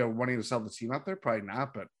Lazary, wanting to sell the team out there? Probably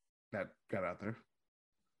not, but that got out there.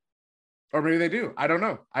 Or maybe they do. I don't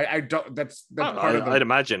know. I don't. That's part of. I'd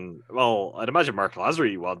imagine. Well, I'd imagine Mark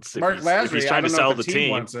Lazary wants. If he's trying to sell the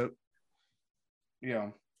team. Wants it.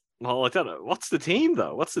 Well, I don't know. What's the team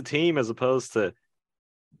though? What's the team as opposed to?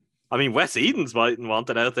 I mean, Wes Edens mightn't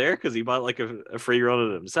want it out there because he might like a free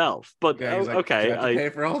run it himself. But okay, I pay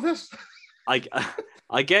for all this.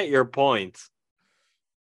 I get your point.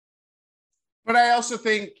 But I also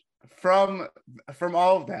think from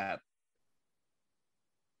all of that,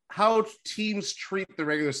 how teams treat the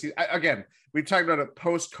regular season. Again, we've talked about it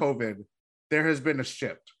post-COVID. There has been a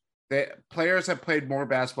shift. Players have played more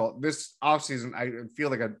basketball this offseason. I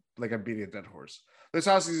feel like I'm beating a dead horse. This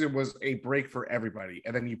offseason was a break for everybody,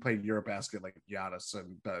 and then you played Eurobasket like Giannis,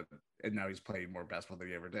 and now he's playing more basketball than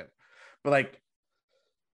he ever did. But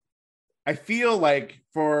I feel like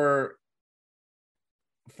for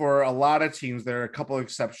a lot of teams, there are a couple of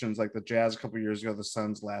exceptions, like the Jazz a couple of years ago, the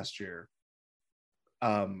Suns last year.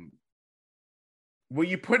 What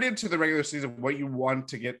you put into the regular season, what you want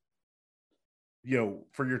to get,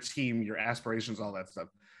 for your team, your aspirations, all that stuff.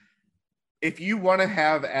 If you want to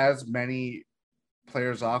have as many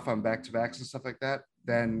players off on back-to-backs and stuff like that,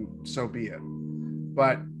 then so be it.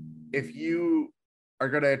 But if you are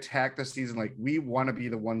going to attack the season like we want to be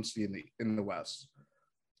the one seed in the West,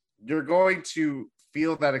 you're going to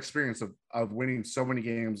feel that experience of winning so many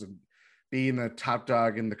games and being the top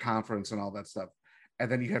dog in the conference and all that stuff.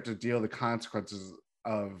 And then you have to deal with the consequences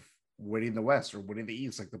of winning the West or winning the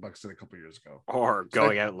East like the Bucks did a couple years ago. Or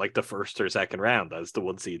going out in like the first or second round, as the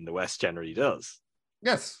one seed in the West generally does.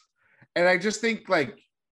 Yes. And I just think like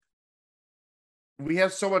we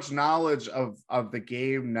have so much knowledge of the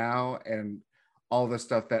game now and all this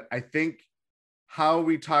stuff that I think how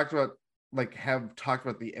we talked about, like have talked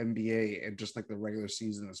about the NBA and just like the regular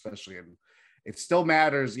season, especially, and it still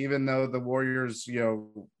matters, even though the Warriors,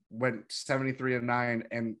 went 73-9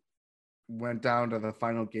 and went down to the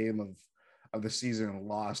final game of the season and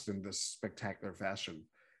lost in this spectacular fashion,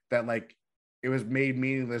 that like it was made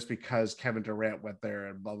meaningless because Kevin Durant went there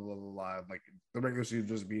and blah, blah, blah, blah. Like the regular season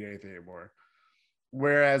doesn't mean anything anymore.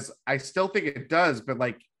 Whereas I still think it does, but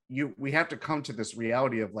like we have to come to this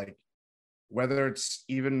reality of like, whether it's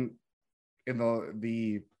even in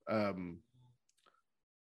the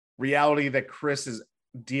reality that Chris is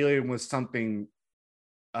dealing with something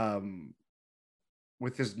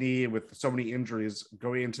with his knee, with so many injuries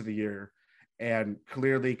going into the year, and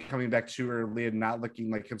clearly coming back too early and not looking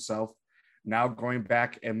like himself. Now going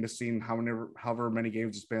back and missing however many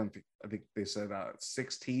games it's been. I think they said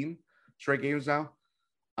 16 straight games now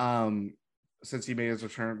since he made his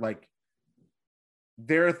return. Like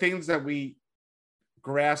there are things that we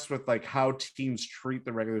grasp with like how teams treat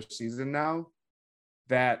the regular season now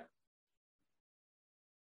that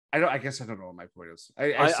I guess I don't know what my point is.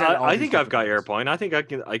 I think I've got your point. I think I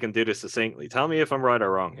can do this succinctly. Tell me if I'm right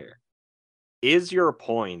or wrong here. Is your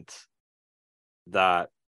point that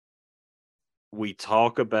we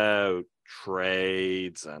talk about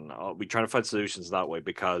trades and we try to find solutions that way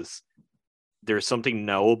because there's something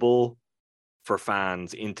knowable for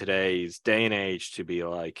fans in today's day and age to be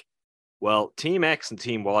like, well, Team X and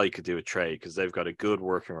Team Y could do a trade because they've got a good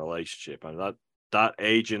working relationship, and that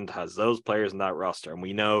agent has those players in that roster, and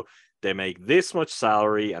we know they make this much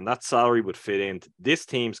salary, and that salary would fit into this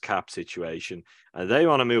team's cap situation, and they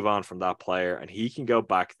want to move on from that player, and he can go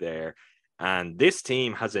back there, and this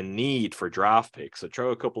team has a need for draft picks, so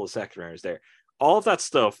throw a couple of second rounders there. All of that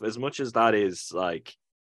stuff, as much as that is like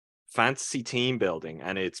fantasy team building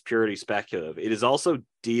and it's purely speculative, it is also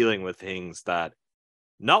dealing with things that,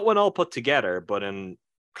 not when all put together, but in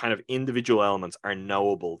kind of individual elements, are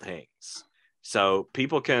knowable things. So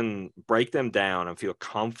people can break them down and feel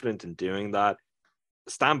confident in doing that,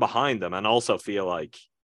 stand behind them, and also feel like,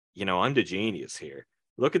 I'm the genius here.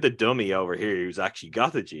 Look at the dummy over here who's actually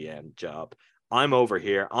got the GM job. I'm over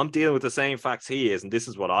here. I'm dealing with the same facts he is, and this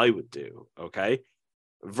is what I would do, okay?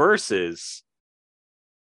 Versus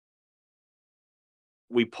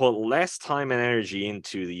we put less time and energy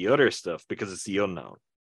into the other stuff because it's the unknown.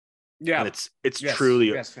 Yeah, and it's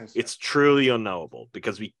truly unknowable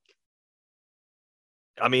because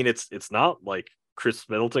it's not like Chris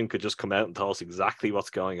Middleton could just come out and tell us exactly what's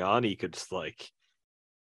going on. He could just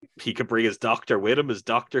he could bring his doctor with him. His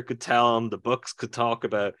doctor could tell him, the books could talk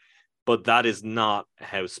about, but that is not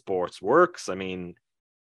how sports works. I mean,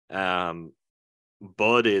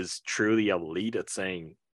 Bud is truly elite at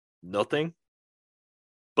saying nothing,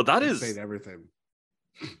 but that is saying everything.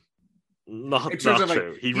 Not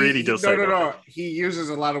true. He really does say nothing. No. He uses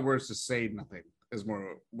a lot of words to say nothing, is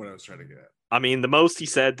more what I was trying to get at. I mean, the most he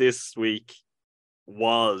said this week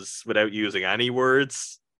was without using any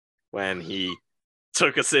words when he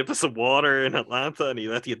took a sip of some water in Atlanta and he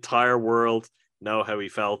let the entire world know how he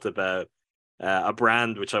felt about a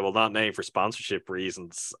brand which I will not name for sponsorship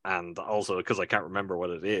reasons and also because I can't remember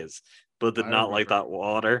what it is, but did not like that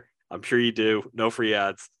water. I'm sure you do. No free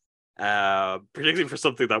ads. Particularly for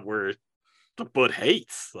something that Bud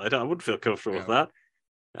hates. I wouldn't feel comfortable with that.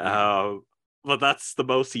 But that's the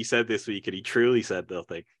most he said this week, and he truly said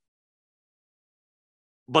nothing.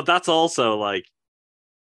 But that's also like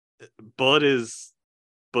Bud is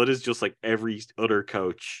just like every other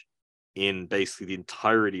coach in basically the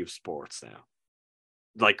entirety of sports now.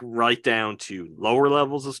 Like right down to lower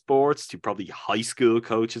levels of sports, to probably high school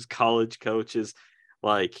coaches, college coaches,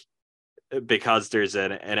 because there's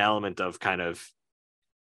an element of kind of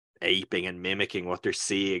aping and mimicking what they're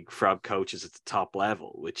seeing from coaches at the top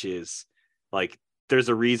level, which is like, there's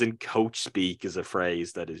a reason coach speak is a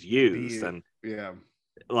phrase that is used. And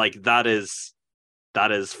that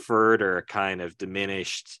is further kind of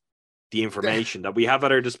diminished the information that we have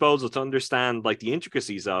at our disposal to understand like the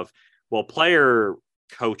intricacies of, player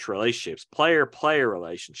coach relationships, player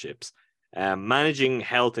relationships, managing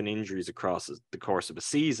health and injuries across the course of a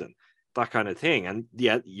season. that kind of thing. And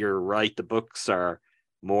yet you're right, the books are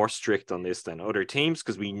more strict on this than other teams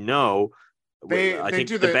because we know. I think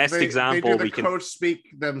the best example we can coach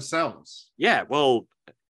speak themselves. Yeah, well,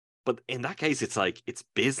 but in that case, it's like it's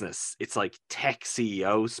business. It's like tech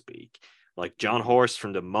CEO speak. Like John Horst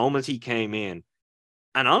from the moment he came in,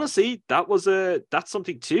 and honestly, that's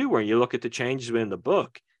something too. When you look at the changes within the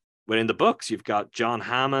book, within the books, you've got John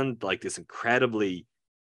Hammond, like this incredibly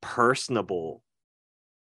personable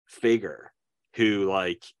figure who,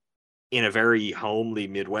 like, in a very homely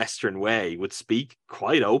Midwestern way, would speak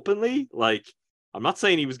quite openly. Like, I'm not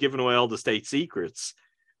saying he was giving away all the state secrets,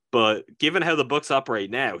 but given how the books operate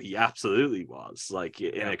now, he absolutely was, like,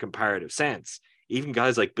 in a comparative sense. Even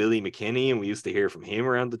guys like Billy McKinney, and we used to hear from him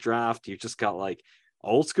around the draft. You've just got like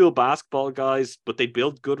old school basketball guys, but they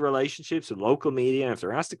build good relationships with local media. And if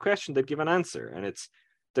they're asked a question, they'd give an answer. And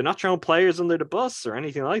they're not throwing players under the bus or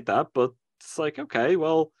anything like that, but it's like, okay,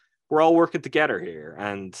 well, we're all working together here.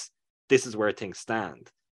 And this is where things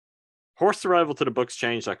stand. Horst's arrival to the books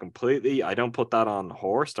changed that completely. I don't put that on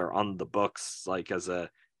Horst or on the books, like as a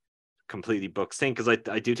completely books thing, because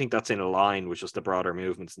I do think that's in a line with just the broader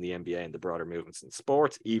movements in the NBA and the broader movements in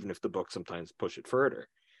sports, even if the books sometimes push it further.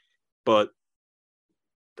 But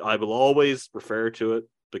I will always refer to it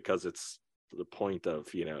because it's to the point of,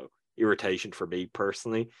 irritation for me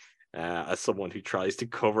personally, as someone who tries to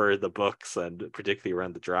cover the books and particularly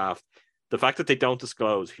around the draft. The fact that they don't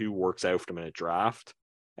disclose who works out for them in a draft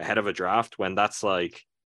ahead of a draft, when that's like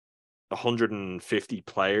 150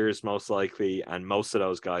 players most likely, and most of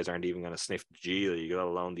those guys aren't even going to sniff the G League, let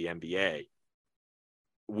alone the NBA.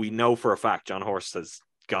 We know for a fact John Horst has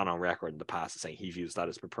gone on record in the past as saying he views that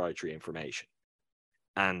as proprietary information.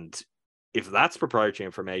 And if that's proprietary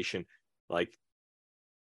information, like,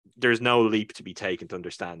 there's no leap to be taken to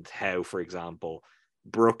understand how, for example,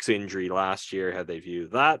 Brooks' injury last year, how they view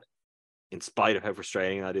that, in spite of how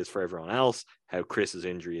frustrating that is for everyone else, how Chris's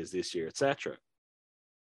injury is this year, etc.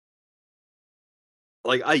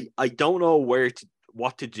 Like, I don't know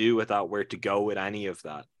what to do with that, where to go with any of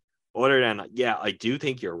that. Other than, yeah, I do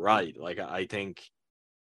think you're right. Like, I think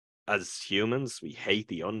as humans, we hate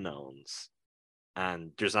the unknowns.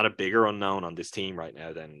 And there's not a bigger unknown on this team right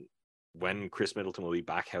now than when Chris Middleton will be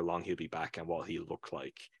back, how long he'll be back, and what he'll look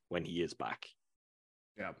like when he is back.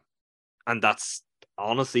 Yeah. And that's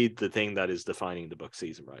honestly the thing that is defining the book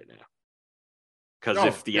season right now.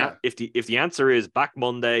 Because if the answer is back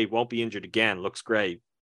Monday, won't be injured again, looks great,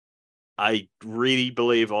 I really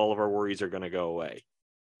believe all of our worries are going to go away.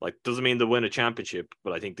 Like, doesn't mean they'll win a championship,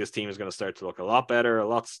 but I think this team is going to start to look a lot better, a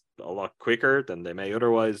lot quicker than they may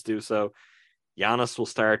otherwise do so. Giannis will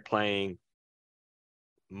start playing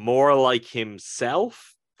more like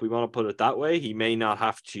himself, if we want to put it that way. He may not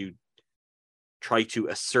have to try to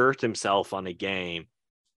assert himself on a game,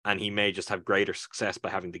 and he may just have greater success by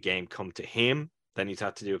having the game come to him than he's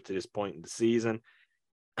had to do up to this point in the season.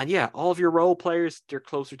 And yeah, all of your role players, they're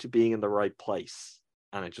closer to being in the right place.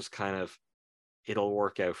 And it just kind of, it'll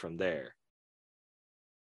work out from there.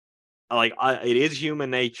 Like, it is human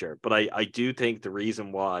nature, but I do think the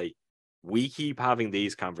reason why we keep having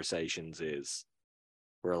these conversations is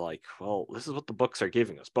we're like, well, this is what the books are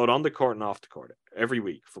giving us, both on the court and off the court, every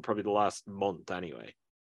week for probably the last month anyway.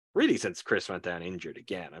 Really, since Chris went down injured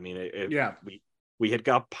again. I mean, we had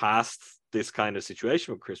got past this kind of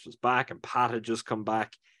situation when Chris was back and Pat had just come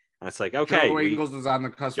back. And it's like, okay. Joe Ingles was on the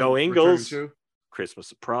cusp. Joe Ingles, Chris was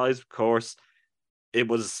surprised, of course. It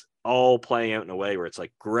was all playing out in a way where it's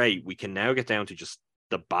like, great, we can now get down to just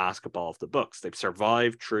the basketball of the books. They've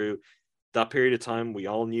survived through that period of time. We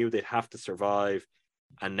all knew they'd have to survive.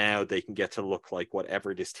 And now they can get to look like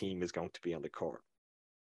whatever this team is going to be on the court.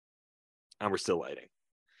 And we're still waiting.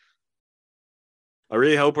 I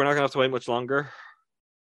really hope we're not going to have to wait much longer.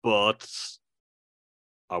 But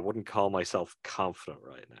I wouldn't call myself confident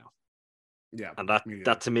right now. Yeah. And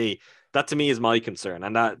that to me is my concern.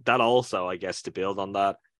 And that also, I guess, to build on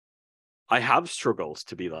that, I have struggles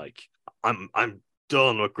to be like, I'm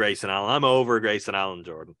done with Grayson Allen. I'm over Grayson Allen,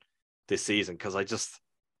 Jordan, this season, because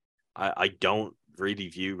I don't really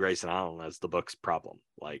view Grayson Allen as the Bucks' problem.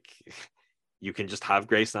 Like, you can just have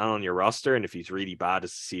Grayson Allen on your roster, and if he's really bad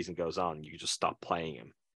as the season goes on, you just stop playing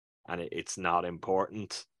him. And it's not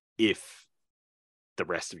important if the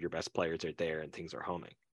rest of your best players are there and things are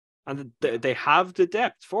humming. And they have the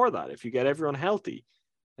depth for that if you get everyone healthy.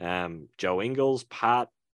 Joe Ingles, Pat,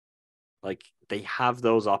 like, they have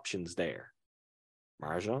those options there.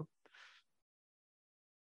 MarJon.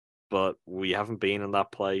 But we haven't been in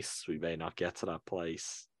that place. We may not get to that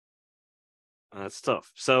place. And it's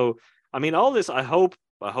tough. So, I mean, all this, I hope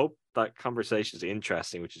that conversation is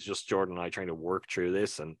interesting, which is just Jordan and I trying to work through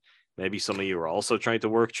this and maybe some of you are also trying to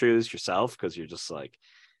work through this yourself because you're just like,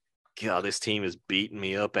 God, this team is beating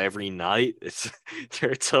me up every night.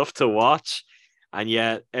 They're tough to watch. And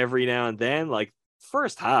yet every now and then, like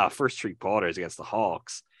first 3 quarters against the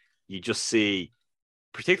Hawks, you just see,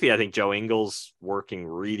 particularly I think Joe Ingles working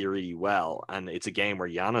really, really well. And it's a game where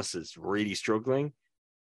Giannis is really struggling,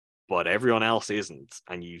 but everyone else isn't.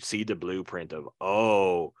 And you see the blueprint of,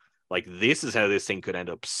 oh, like this is how this thing could end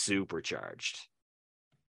up supercharged.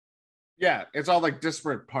 Yeah, it's all like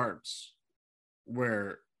disparate parts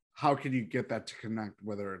where how can you get that to connect,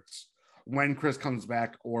 whether it's when Chris comes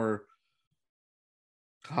back or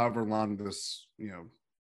however long this,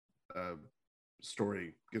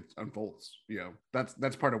 story unfolds.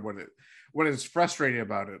 That's part of what is frustrating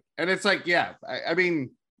about it. And it's like, yeah, I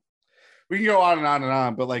mean, we can go on and on and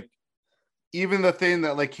on, but like even the thing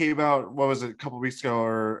that like came out, what was it, a couple of weeks ago,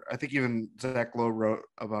 or I think even Zach Lowe wrote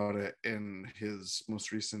about it in his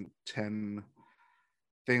most recent 10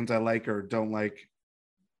 things I like or don't like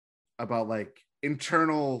about like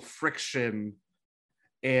internal friction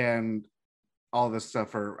and all this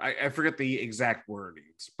stuff, or I forget the exact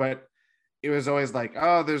wordings, but it was always like,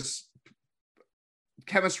 oh, there's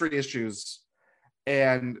chemistry issues,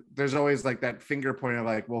 and there's always like that finger point of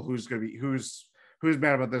like, well, who's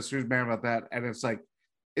mad about this, who's mad about that, and it's like,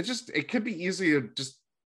 it could be easy to just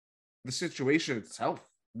the situation itself.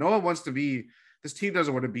 No one wants to be, this team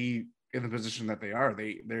doesn't want to be in the position that they are.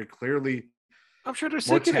 They're clearly, I'm sure they're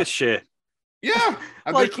sick of this shit. Yeah,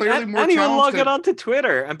 like they're clearly more anyone talented. logging onto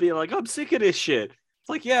Twitter and being like, I'm sick of this shit. It's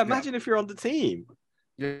like, yeah, imagine if you're on the team.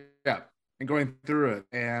 Yeah, and going through it,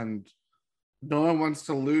 and no one wants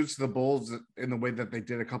to lose to the Bulls in the way that they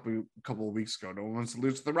did a couple of weeks ago. No one wants to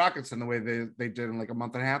lose to the Rockets in the way they did in like a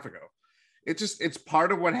month and a half ago. It's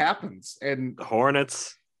part of what happens. And the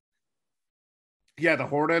Hornets. Yeah, the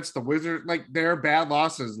Hornets, the Wizards, like their bad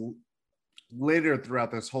losses later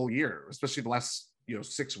throughout this whole year, especially the last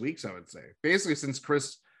 6 weeks, I would say. Basically since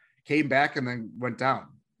Chris came back and then went down,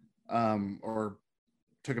 or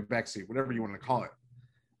took a backseat, whatever you want to call it.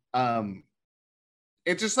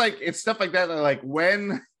 It's just like, it's stuff like that like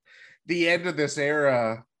when the end of this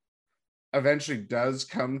era eventually does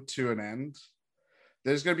come to an end,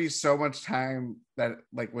 there's going to be so much time that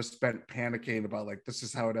like was spent panicking about like, this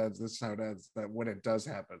is how it ends, that when it does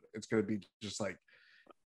happen, it's going to be just like,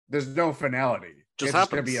 there's no finality. It's just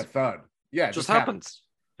going to be a thud. Yeah, it just happens.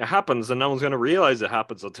 It happens, and no one's going to realize it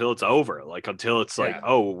happens until it's over. Like, until it's like,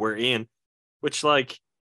 oh, we're in. Which, like,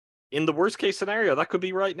 in the worst case scenario, that could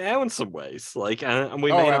be right now in some ways. Like, and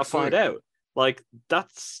we may not find out. Like,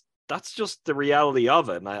 that's just the reality of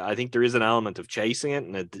it. And I think there is an element of chasing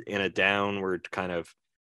it in a downward kind of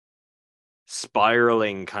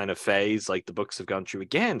spiraling kind of phase, like the Bucks have gone through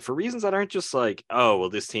again, for reasons that aren't just like, oh, well,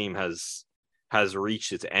 this team has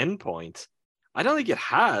reached its end point. I don't think it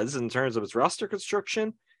has in terms of its roster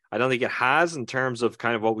construction. I don't think it has in terms of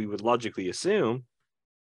kind of what we would logically assume.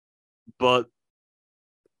 But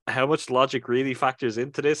how much logic really factors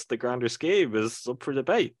into this, the grander scheme, is up for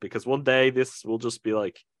debate, because one day this will just be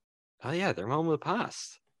like, oh yeah, their moment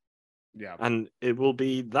passed. Yeah. And it will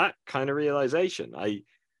be that kind of realization.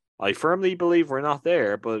 I firmly believe we're not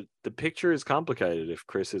there, but the picture is complicated if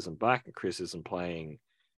Chris isn't back and Chris isn't playing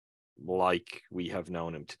like we have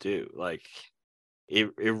known him to do. Like, it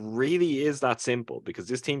really is that simple, because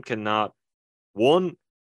this team cannot. One,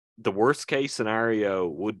 the worst case scenario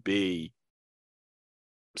would be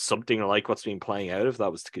something like what's been playing out if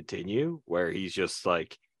that was to continue, where he's just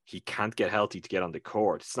like, he can't get healthy to get on the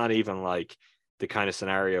court. It's not even like the kind of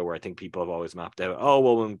scenario where I think people have always mapped out, oh,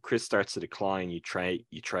 well, when Chris starts to decline, you trade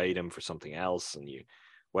him for something else, and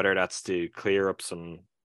whether that's to clear up some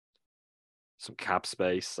cap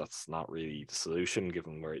space. That's not really the solution,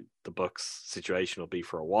 given where the Bucks situation will be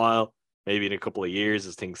for a while, maybe in a couple of years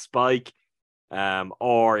as things spike.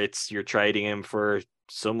 Or you're trading him for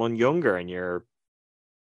someone younger and you're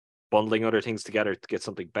bundling other things together to get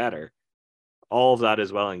something better. All of that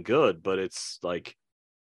is well and good, but it's like,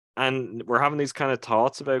 and we're having these kind of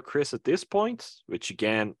thoughts about Chris at this point, which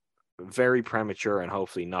again, very premature and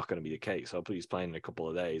hopefully not going to be the case. Hopefully he's playing in a couple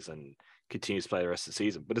of days and continues to play the rest of the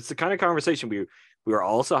season. But it's the kind of conversation we were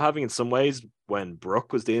also having in some ways when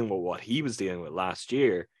Brook was dealing with what he was dealing with last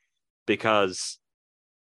year, because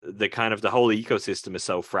the whole ecosystem is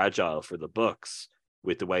so fragile for the Bucks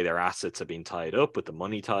with the way their assets have been tied up, with the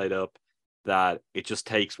money tied up, that it just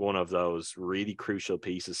takes one of those really crucial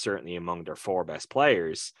pieces, certainly among their 4 best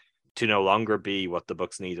players, to no longer be what the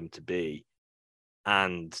Bucks need them to be.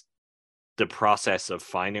 And the process of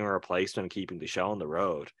finding a replacement and keeping the show on the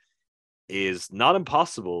road is not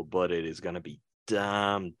impossible, but it is going to be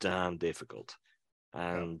damn difficult.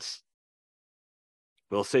 And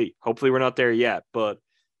We'll see. Hopefully we're not there yet, but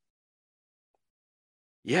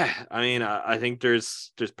yeah, I mean, I think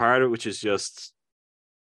there's part of it which is just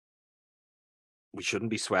we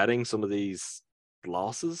shouldn't be sweating some of these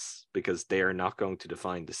losses because they are not going to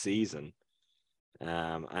define the season.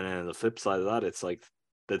 And then on the flip side of that, it's like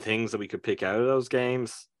the things that we could pick out of those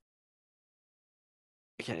games.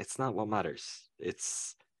 Again, it's not what matters.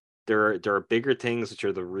 It's there are bigger things which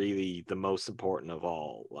are the most important of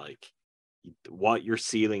all. Like what your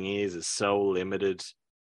ceiling is so limited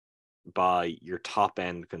by your top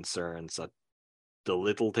end concerns that the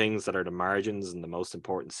little things that are the margins and the most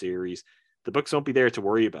important series, the Bucks won't be there to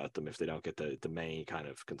worry about them if they don't get the main kind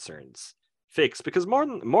of concerns fixed. Because more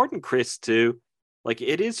than Chris too, like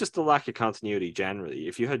it is just a lack of continuity generally.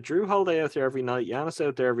 If you had Drew Holiday out there every night, Giannis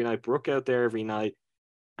out there every night, Brooke out there every night,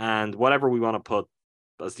 and whatever we want to put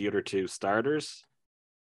as the other two starters,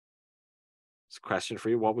 it's a question for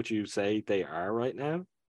you. What would you say they are right now?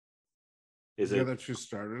 Is the it other two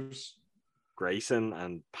starters? Grayson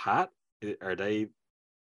and Pat? Are they?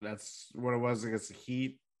 That's what it was against the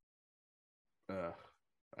Heat.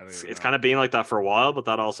 It's kind of been like that for a while, but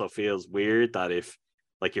that also feels weird that if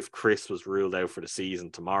Chris was ruled out for the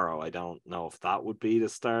season tomorrow, I don't know if that would be the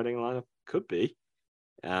starting lineup. Could be.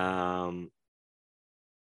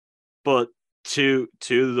 But to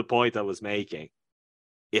the point I was making,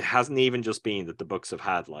 it hasn't even just been that the Bucks have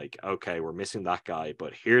had like, okay, we're missing that guy,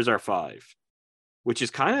 but here's our five, which is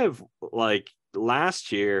kind of like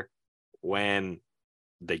last year when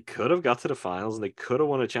they could have got to the finals and they could have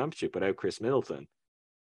won a championship without Chris Middleton.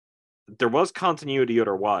 There was continuity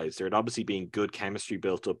otherwise. There had obviously been good chemistry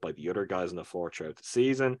built up by the other guys on the floor throughout the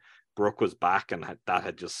season. Brooke was back and that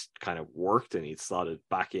had just kind of worked and he'd slotted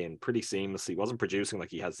back in pretty seamlessly. He wasn't producing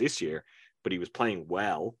like he has this year, but he was playing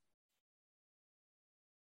well.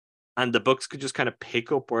 And the Bucks could just kind of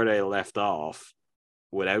pick up where they left off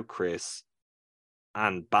without Chris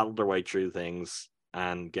and battle their way through things.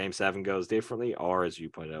 And Game 7 goes differently, or as you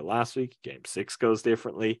pointed out last week, Game 6 goes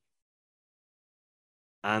differently.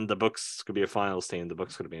 And the Bucks could be a finals team. The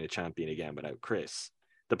Bucks could have been a champion again without Chris.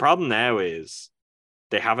 The problem now is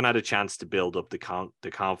they haven't had a chance to build up the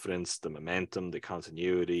confidence, the momentum, the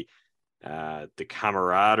continuity, the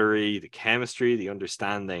camaraderie, the chemistry, the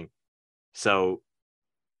understanding. So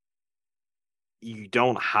you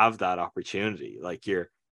don't have that opportunity. Like you're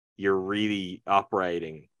really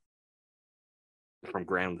operating from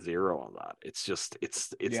ground zero on that. It's just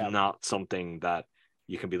it's not something that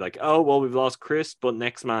you can be like, oh well, we've lost Chris, but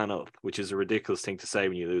next man up, which is a ridiculous thing to say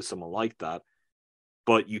when you lose someone like that.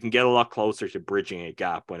 But you can get a lot closer to bridging a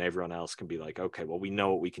gap when everyone else can be like, okay, well, we know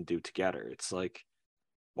what we can do together. It's like,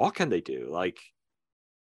 what can they do? Like,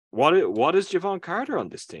 what is Javon Carter on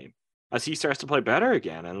this team? As he starts to play better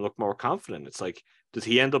again and look more confident, it's like, does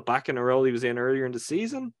he end up back in a role he was in earlier in the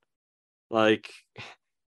season? Like,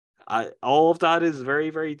 all of that is very,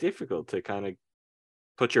 very difficult to kind of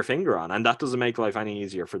put your finger on. And that doesn't make life any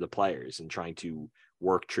easier for the players in trying to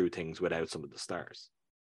work through things without some of the stars.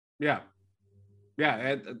 Yeah.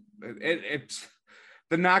 Yeah, it's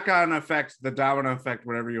the knock-on effect, the domino effect,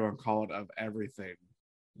 whatever you want to call it, of everything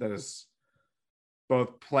that is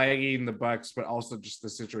both plaguing the Bucks, but also just the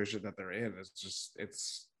situation that they're in.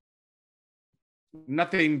 It's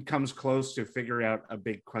nothing comes close to figuring out a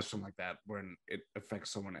big question like that when it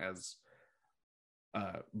affects someone as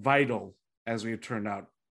vital as we've turned out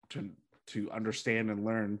to understand and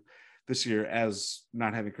learn this year as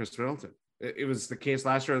not having Chris Middleton. It was the case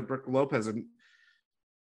last year with Brook Lopez, and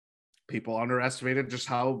people underestimated just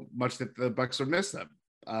how much that the Bucks would miss them,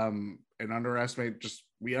 and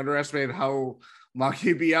we underestimated how long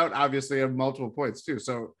he'd be out, obviously, at multiple points too.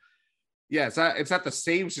 So, yeah, it's not the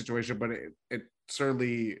same situation, but it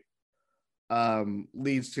certainly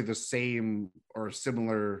leads to the same or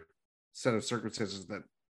similar set of circumstances that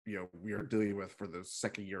we are dealing with for the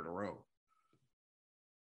second year in a row.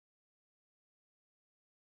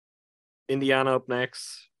 Indiana up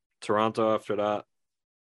next, Toronto after that,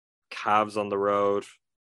 Cavs on the road.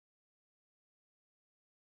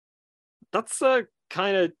 That's a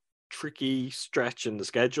kind of tricky stretch in the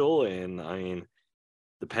schedule. And I mean,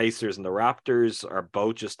 the Pacers and the Raptors are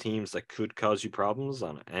both just teams that could cause you problems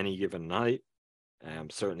on any given night.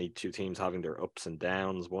 Certainly two teams having their ups and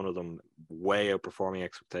downs. One of them way outperforming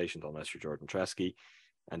expectations, unless you're Jordan Tresky,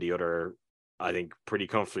 and the other, I think, pretty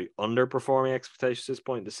comfortably underperforming expectations at this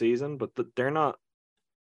point in the season. But they're not,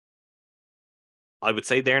 I would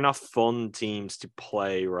say they're not fun teams to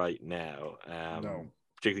play right now. No.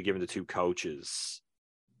 Particularly given the two coaches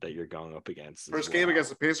that you're going up against. First game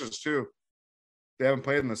against the Pacers too. They haven't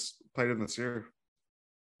played in this year.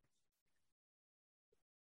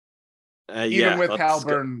 Even with let's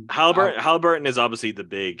go. Haliburton. Haliburton is obviously the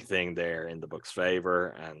big thing there in the Bucks' favor,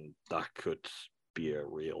 and that could be a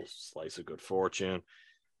real slice of good fortune.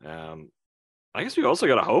 I guess we also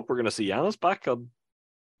got to hope we're going to see Giannis back on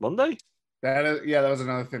Monday. That was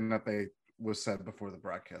another thing that was said before the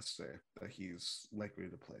broadcast today, that he's likely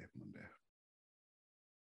to play Monday.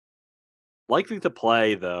 Likely to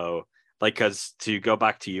play, though, like, because to go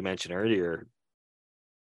back to you mentioned earlier,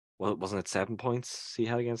 well, wasn't it 7 points he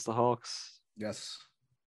had against the Hawks? Yes.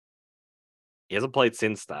 He hasn't played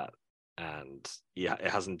since that, and yeah, it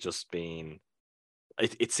hasn't just been.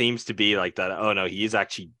 It seems to be like that. Oh no, he is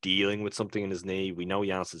actually dealing with something in his knee. We know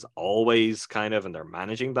Giannis is always kind of, and they're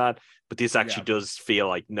managing that. But this actually does feel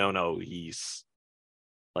like no, he's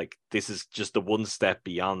like, this is just the one step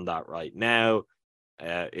beyond that right now.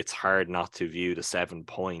 It's hard not to view the 7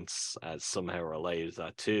 points as somehow related to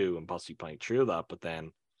that too, and possibly playing through that. But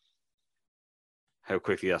then, how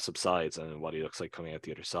quickly that subsides and what he looks like coming out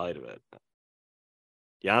the other side of it.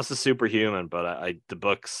 Giannis is superhuman, but the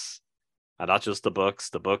Bucks. And not just the Bucks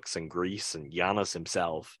and Greece and Giannis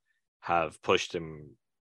himself have pushed him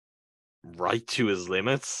right to his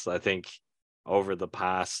limits. I think over the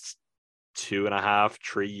past 2.5,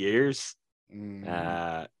 3 years,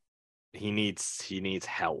 he needs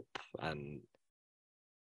help, and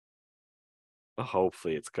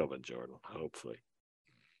hopefully it's coming, Jordan. Hopefully.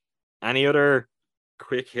 Any other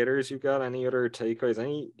quick hitters you got? Any other takeaways?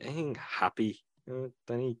 Anything happy?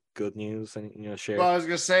 Any good news? Any share? Well, I was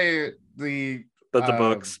gonna say the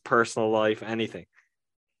Bucks, personal life, anything.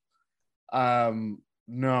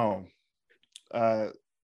 No. There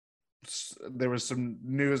was some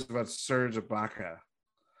news about Serge Ibaka.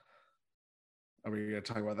 Are we gonna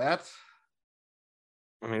talk about that?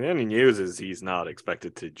 I mean, any news is he's not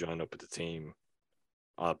expected to join up with the team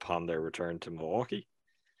upon their return to Milwaukee.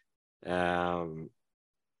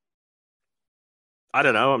 I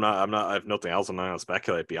don't know. I have nothing else. I'm not going to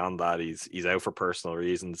speculate beyond that. He's out for personal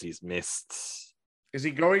reasons. He's missed. Is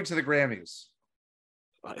he going to the Grammys?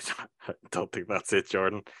 I don't think that's it,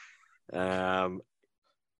 Jordan.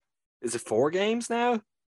 Is it 4 games now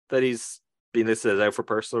that he's been listed as out for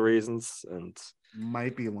personal reasons? And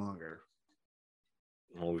might be longer.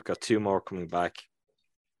 Well, we've got 2 more coming back.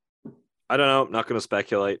 I don't know. I'm not going to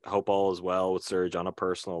speculate. Hope all is well with Serge on a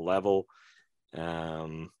personal level.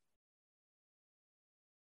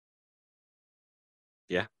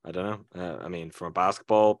 Yeah, I don't know. I mean, from a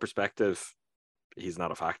basketball perspective, he's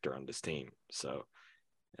not a factor on this team. So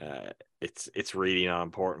it's really not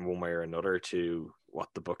important one way or another to what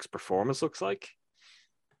the Bucks' performance looks like.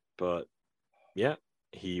 But yeah,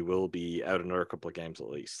 he will be out another couple of games at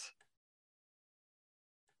least.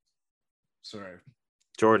 Sorry.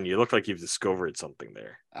 Jordan, you look like you've discovered something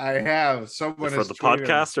there. I have. Someone is it for the tweeted.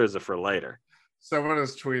 Podcast, or is it for later? Someone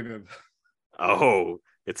has tweeted. Oh,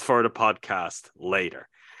 it's for the podcast later,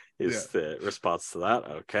 is the response to that.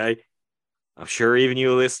 Okay. I'm sure even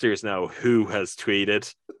you listeners know who has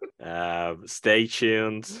tweeted. Stay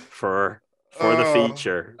tuned for the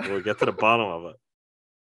feature. We'll get to the bottom of it.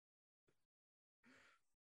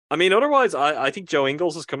 I mean, otherwise, I think Joe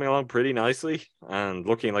Ingles is coming along pretty nicely and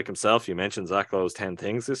looking like himself. You mentioned Zach Lowe's 10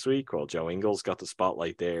 things this week. Well, Joe Ingles got the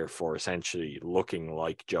spotlight there for essentially looking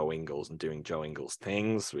like Joe Ingles and doing Joe Ingles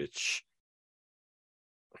things, which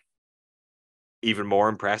even more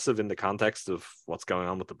impressive in the context of what's going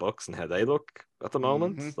on with the Bucks and how they look at the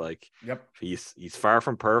moment. Mm-hmm. Like, yep, he's far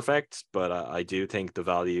from perfect, but I do think the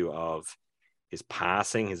value of his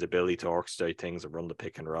passing, his ability to orchestrate things and run the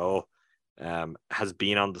pick and roll, has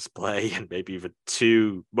been on display, and maybe even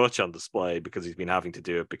too much on display, because he's been having to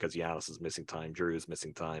do it because Giannis is missing time, Drew is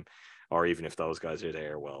missing time, or even if those guys are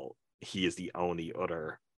there, well, he is the only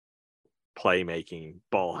other playmaking,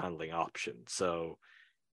 ball handling option. So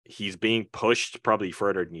he's being pushed probably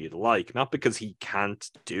further than you'd like, not because he can't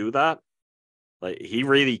do that. Like, he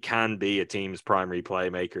really can be a team's primary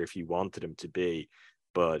playmaker if you wanted him to be,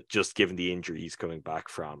 but just given the injury he's coming back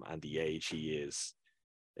from and the age he is,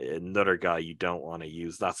 another guy you don't want to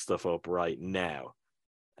use that stuff up right now.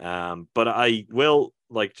 But I will,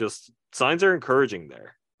 just signs are encouraging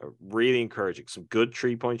there, really encouraging. Some good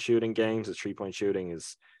 3-point shooting games. The 3-point shooting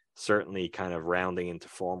is certainly kind of rounding into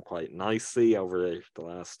form quite nicely over the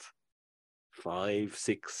last 5,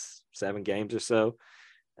 6, 7 games or so.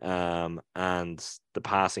 And the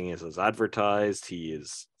passing is as advertised. He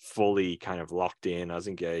is fully kind of locked in, as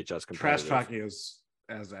engaged, as competitive. Trash talking is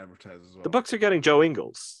as advertised as well. The Bucks are getting Joe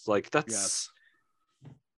Ingles.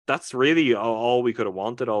 That's really all we could have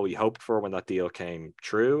wanted, all we hoped for when that deal came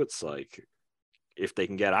true. It's like, if they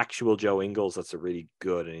can get actual Joe Ingles, that's a really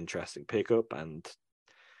good and interesting pickup. And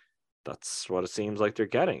that's what it seems like they're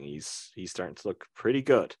getting. He's starting to look pretty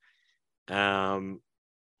good. Beyond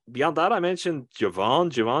that, I mentioned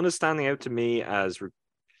Javon. Javon is standing out to me as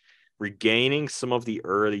regaining some of the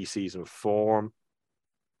early season form,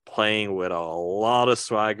 playing with a lot of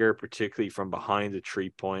swagger, particularly from behind the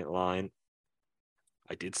 3-point line.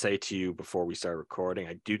 I did say to you before we start recording,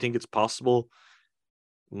 I do think it's possible.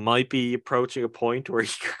 Might be approaching a point where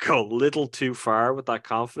he could go a little too far with that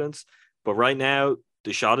confidence. But right now,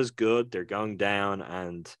 the shot is good. They're going down,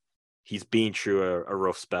 and he's been through a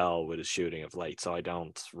rough spell with his shooting of late. So I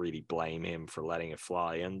don't really blame him for letting it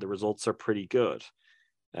fly. And the results are pretty good.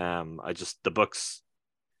 The Bucks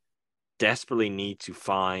desperately need to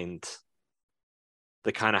find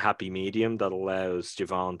the kind of happy medium that allows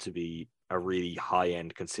Javon to be a really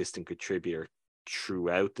high-end, consistent contributor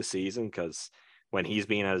throughout the season, because when he's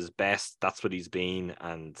been at his best, that's what he's been,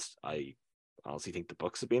 and I honestly think the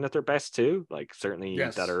Bucks have been at their best too. Like, certainly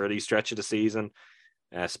that early stretch of the season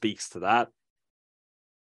speaks to that.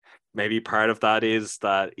 Maybe part of that is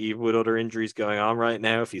that even with other injuries going on right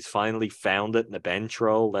now, if he's finally found it in a bench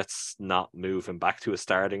role, let's not move him back to a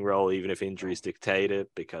starting role, even if injuries dictate it,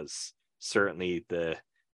 because certainly the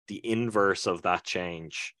inverse of that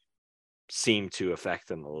change seemed to affect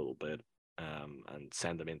him a little bit and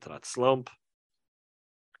send him into that slump.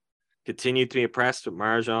 Continued to be impressed with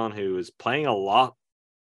MarJon, who is playing a lot,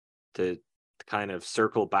 to kind of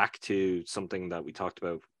circle back to something that we talked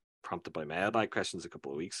about, prompted by mailbag questions a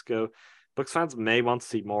couple of weeks ago. Bucks fans may want to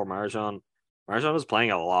see more MarJon. MarJon is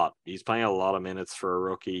playing a lot. He's playing a lot of minutes for a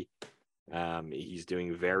rookie. He's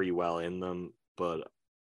doing very well in them, but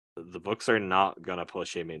the Bucks are not going to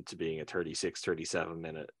push him into being a 36, 37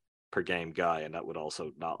 minute per game guy, and that would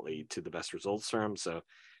also not lead to the best results for him. So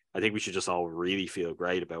I think we should just all really feel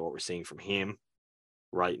great about what we're seeing from him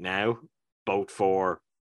right now, both for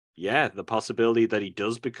the possibility that he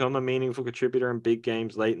does become a meaningful contributor in big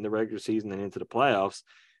games late in the regular season and into the playoffs.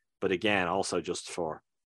 But again, also just for,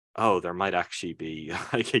 there might actually be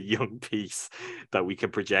like a young piece that we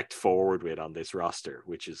can project forward with on this roster,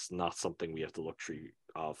 which is not something we have the luxury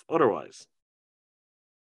of otherwise.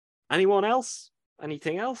 Anyone else?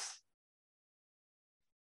 Anything else?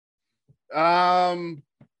 I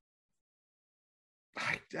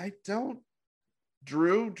don't.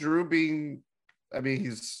 Drew being, I mean,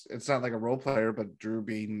 it's not like a role player, but Drew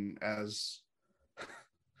being as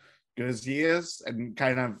good as he is, and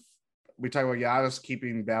kind of, we talk about Giannis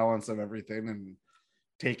keeping balance of everything and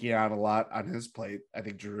taking out a lot on his plate. I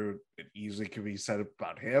think Drew, it easily could be said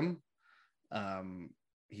about him.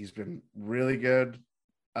 He's been really good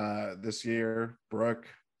this year. Brooke,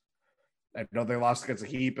 I know they lost against the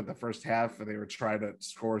Heat in the first half, and they were trying to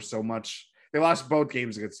score so much. They lost both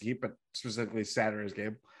games against the Heat, but specifically Saturday's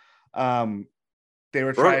game. They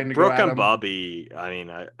were trying to Brooke go at and him. Bobby. I mean,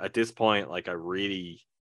 at this point, like,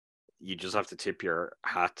 you just have to tip your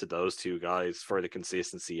hat to those two guys for the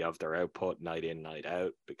consistency of their output night in, night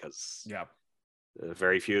out, because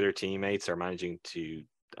very few of their teammates are managing to,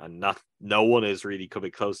 and no one is really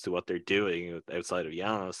coming close to what they're doing outside of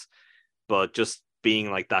Giannis, but just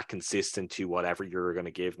being like that consistent to whatever you're going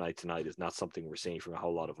to give night to night is not something we're seeing from a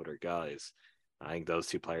whole lot of other guys. I think those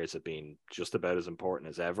two players have been just about as important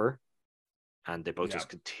as ever, and they both just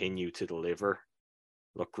continue to deliver,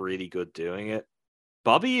 look really good doing it.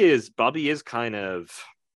 Bobby is kind of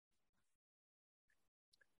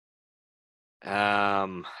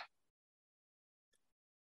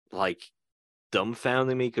like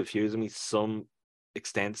dumbfounding me, confusing me to some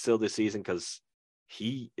extent still this season, because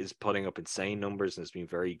he is putting up insane numbers and has been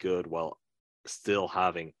very good while still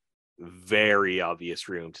having very obvious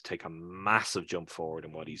room to take a massive jump forward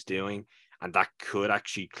in what he's doing, and that could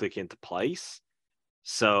actually click into place.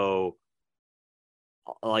 So,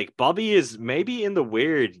 like, Bobby is maybe in the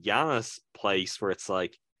weird Giannis place where it's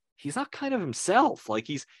like he's not kind of himself. Like,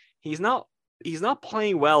 he's not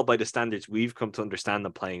playing well by the standards we've come to understand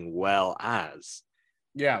him playing well as.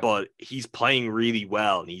 Yeah. But he's playing really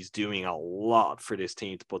well, and he's doing a lot for this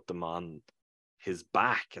team to put them on his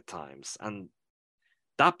back at times. And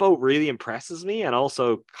that boat really impresses me, and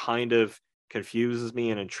also kind of confuses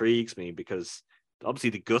me and intrigues me, because obviously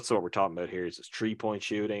the guts of what we're talking about here is his 3-point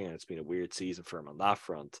shooting, and it's been a weird season for him on that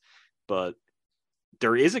front. But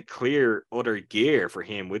there is a clear other gear for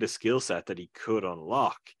him with a skill set that he could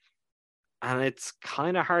unlock. And it's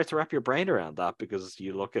kind of hard to wrap your brain around that, because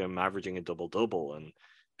you look at him averaging a double-double and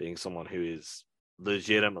being someone who is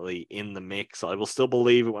legitimately in the mix. I will still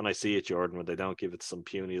believe it when I see it, Jordan, when they don't give it to some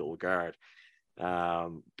puny little guard.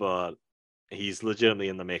 But he's legitimately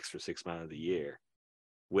in the mix for Sixth Man of the Year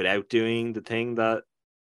without doing the thing that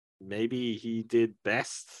maybe he did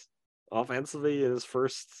best offensively in his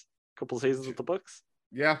first couple of seasons with the Bucks.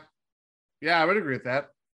 Yeah, I would agree with that.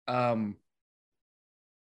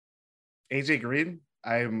 AJ Green,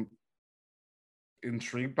 I'm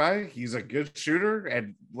intrigued by. He's a good shooter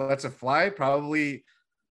and lets it fly. Probably,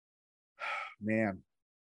 man,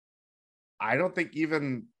 I don't think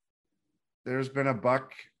even there's been a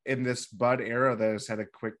Buck in this Bud era that has had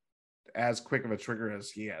as quick of a trigger as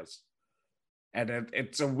he has. And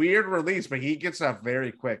it's a weird release, but he gets off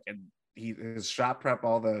very quick, and his shot prep,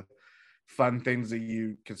 all the fun things that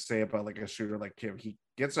you could say about like a shooter like him, he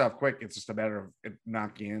gets off quick. It's just a matter of it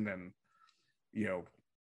knocking in and,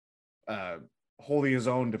 holding his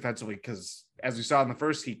own defensively. Because as we saw in the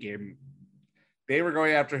first Heat game, they were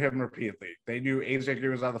going after him repeatedly. They knew AJ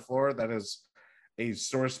Green was on the floor. That is a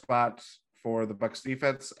sore spot for the Bucks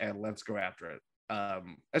defense, and let's go after it.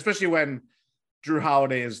 Especially when Drew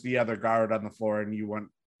Holiday is the other guard on the floor, and you want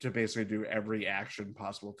to basically do every action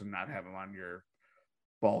possible to not have him on your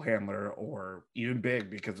ball handler or even big,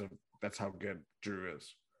 because that's how good Drew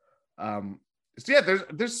is. So yeah,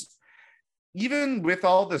 there's even with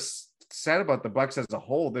all this said about the Bucks as a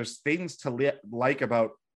whole, there's things to like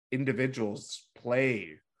about individuals,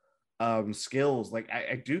 play, skills. Like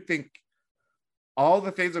I do think all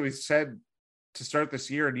the things that we said to start this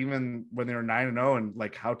year, and even when they were 9-0, and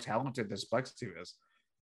like how talented this Bucks team is,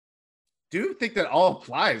 do think that all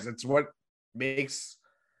applies. It's what makes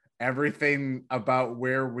everything about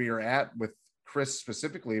where we are at with Chris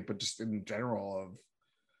specifically, but just in general, of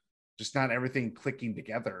just not everything clicking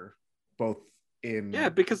together, both in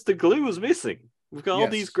because the glue is missing. We've got all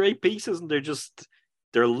these great pieces, and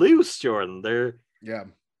they're loose, Jordan. They're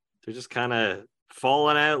just kind of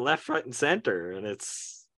falling out left, right, and center, and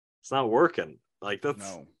it's not working. Like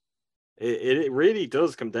it really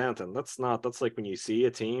does come down to, and that's like when you see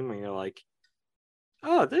a team and you're like,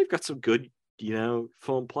 oh, they've got some good,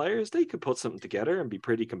 fun players. They could put something together and be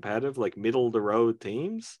pretty competitive, like middle of the road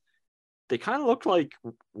teams. They kind of look like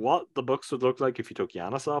what the Bucks would look like if you took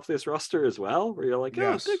Giannis off this roster as well, where you're like,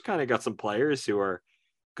 oh, they've kind of got some players who are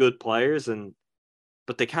good players,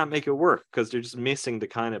 but they can't make it work because they're just missing the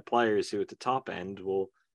kind of players who at the top end will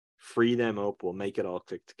free them up, will make it all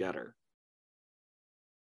click together.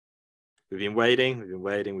 We've been waiting, and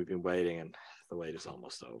the wait is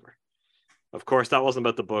almost over. Of course, that wasn't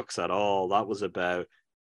about the Bucks at all. That was about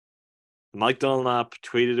Mike Dunlap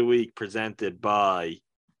Tweet of the Week, presented by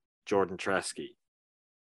Jordan Tresky.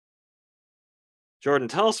 Jordan,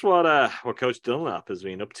 tell us what Coach Dunlap has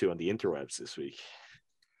been up to on the interwebs this week.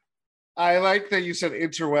 I like that you said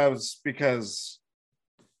interwebs, because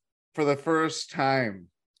for the first time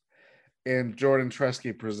in Jordan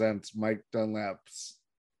Tresky presents Mike Dunlap's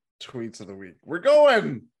Tweets of the Week, we're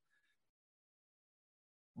going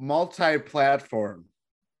multi-platform.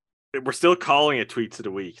 We're still calling it Tweets of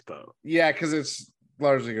the Week, though. Yeah, because it's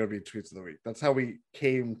largely going to be Tweets of the Week. That's how we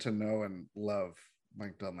came to know and love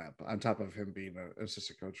Mike Dunlap, on top of him being an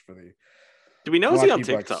assistant coach for the Do we know is he on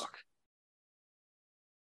TikTok? Bucks.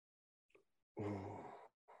 Ooh,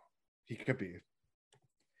 he could be.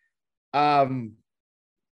 I'm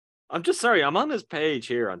just sorry. I'm on his page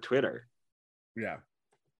here on Twitter. Yeah.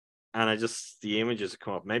 And the images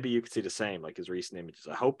come up. Maybe you could see the same, like his recent images.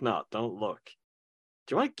 I hope not. Don't look.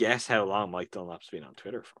 Do you want to guess how long Mike Dunlap's been on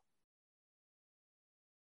Twitter for?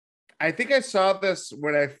 I think I saw this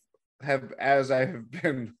when I have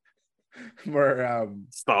been more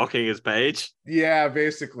stalking his page. Yeah,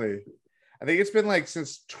 basically. I think it's been like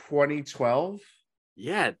since 2012.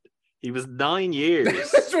 Yeah, he was 9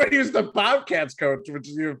 years. That's when he was the Bobcats coach, which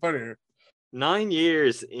is even funnier. 9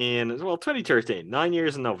 years in 2013. 9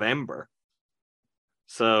 years in November.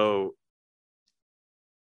 So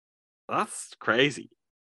that's crazy.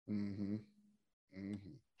 Mm-hmm. Mm-hmm.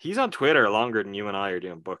 He's on Twitter longer than you and I are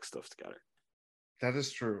doing book stuff together. That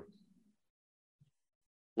is true.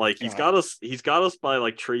 Like he's got us by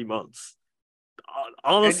like 3 months.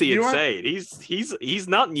 Honestly, insane. He's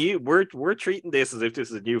not new. We're treating this as if this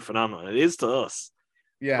is a new phenomenon. It is to us.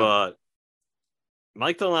 Yeah. But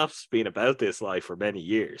Mike Dunlap's been about this life for many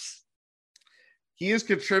years. He is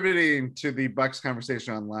contributing to the Bucks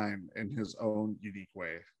conversation online in his own unique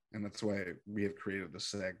way, and that's why we have created this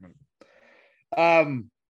segment.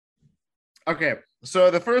 Okay, so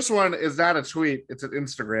the first one is not a tweet; it's an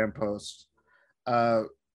Instagram post. I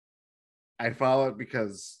follow it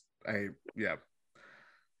because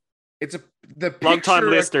it's the long-time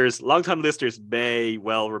listeners may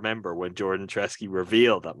well remember when Jordan Tresky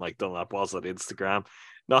revealed that Mike Dunlap was on Instagram.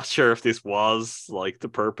 Not sure if this was like the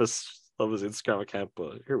purpose of his Instagram account,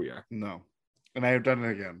 but here we are. No, and I have done it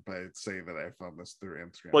again by saying that I found this through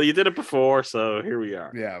Instagram. Well, you did it before, so here we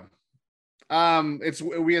are. Yeah.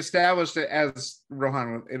 We established it as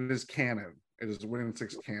Rohan. It is canon. It is Winning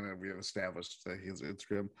Six canon. We have established that his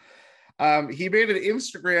Instagram. He made an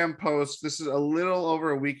Instagram post. This is a little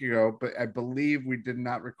over a week ago, but I believe we did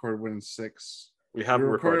not record Winning Six. We haven't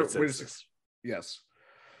recorded Winning since. Six. Yes.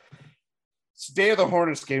 It's Day of the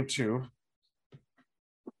Hornets game 2.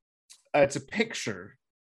 It's a picture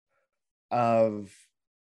of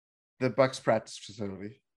the Bucks practice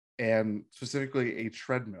facility and specifically a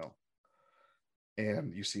treadmill.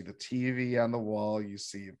 And you see the TV on the wall. You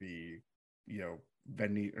see the,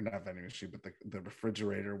 vending machine, but the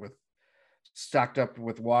refrigerator with stocked up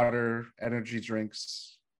with water, energy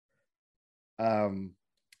drinks. But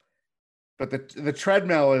the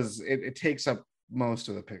treadmill it takes up most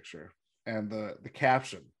of the picture, and the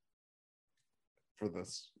caption for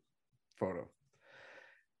this photo: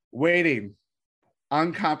 waiting,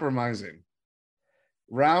 uncompromising,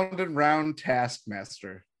 round and round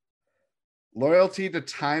taskmaster, loyalty to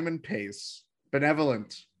time and pace,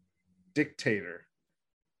 benevolent, dictator.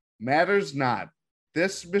 Matters not.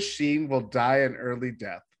 This machine will die an early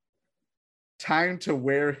death. Time to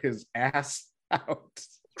wear his ass out.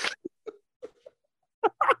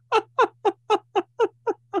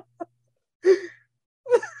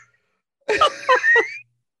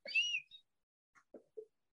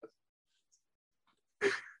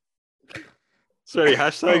 Sorry,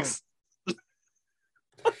 hashtags.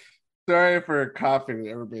 Sorry for coughing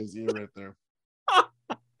in everybody's ear right there.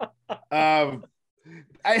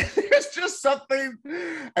 There's just something,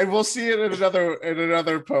 and we'll see it in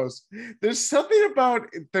another post. There's something about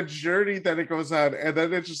the journey that it goes on, and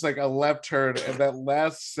then it's just like a left turn, and that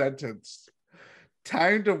last sentence,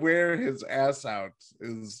 "Time to wear his ass out,"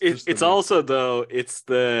 is. It's also though it's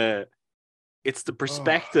the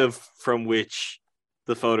perspective from which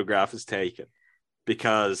the photograph is taken,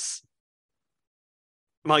 because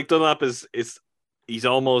Mike Dunlap is he's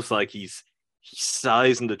almost like he's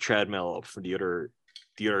sizing the treadmill up from the other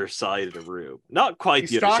side of the room. Not quite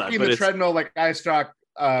he's the other side, stalking but the it's treadmill like I stalk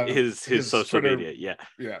his social Twitter. media.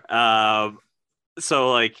 Yeah.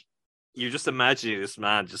 So like you're just imagining this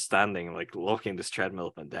man just standing like looking this treadmill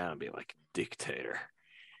up and down and being like dictator.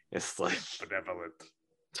 It's like benevolent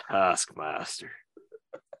taskmaster.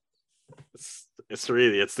 It's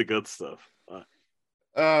the good stuff.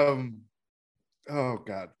 Oh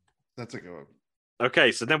God, that's a good one.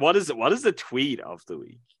 Okay, so then what is the tweet of the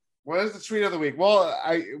week? What is the tweet of the week? Well,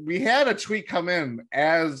 we had a tweet come in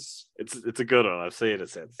as it's a good one. I've seen it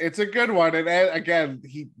since. It's a good one, and again,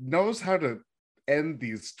 he knows how to end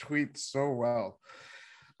these tweets so well.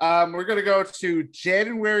 We're gonna go to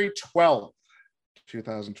January 12th,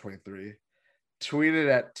 2023.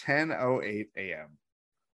 Tweeted at 10:08 a.m.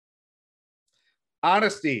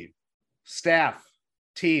 Honesty, staff,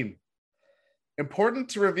 team. Important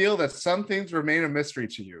to reveal that some things remain a mystery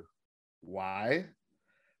to you. Why?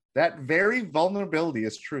 That very vulnerability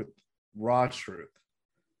is truth, raw truth,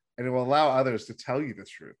 and it will allow others to tell you the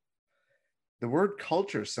truth. The word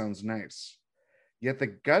culture sounds nice, yet the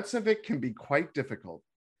guts of it can be quite difficult.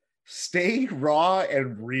 Stay raw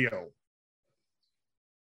and real.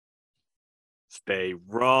 Stay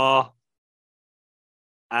raw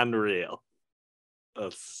and real.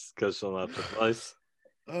 That's good advice.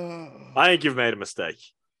 I think you've made a mistake.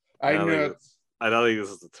 I knew it. I don't think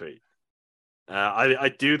this is the tweet. I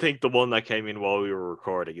do think the one that came in while we were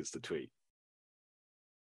recording is the tweet.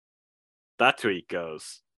 That tweet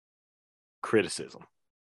goes: criticism,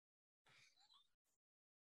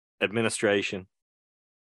 administration,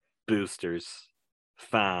 boosters,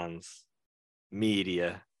 fans,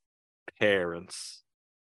 media, parents.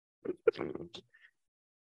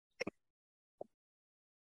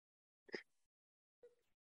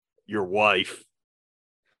 Your wife,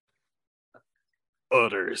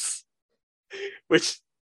 others, which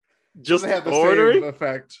just have the ordering same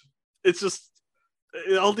effect. It's just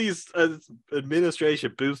all these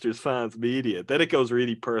administration, boosters, fans, media. Then it goes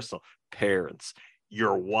really personal. Parents,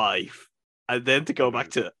 your wife, and then to go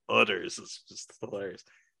back to others is just hilarious.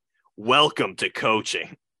 Welcome to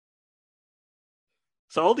coaching.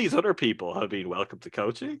 So all these other people have been welcome to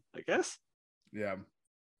coaching, I guess. Yeah.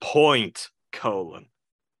 Point, :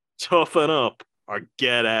 toughen up or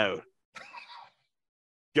get out.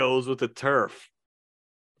 Goes with the turf.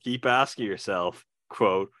 Keep asking yourself,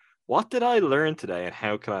 quote, what did I learn today and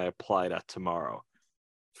how can I apply that tomorrow?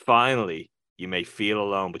 Finally, you may feel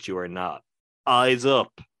alone, but you are not. Eyes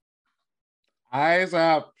up. Eyes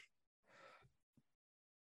up.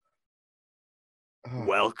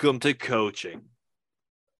 Welcome to coaching.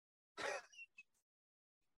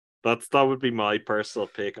 That would be my personal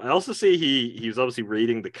pick. I also see he was obviously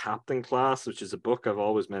reading The Captain Class, which is a book I've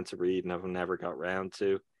always meant to read and I've never got round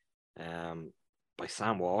to. By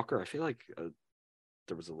Sam Walker. I feel like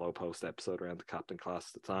there was a Low Post episode around The Captain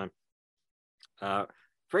Class at the time.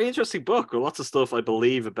 Very interesting book with lots of stuff I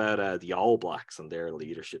believe about the All Blacks and their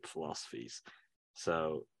leadership philosophies.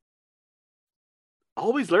 So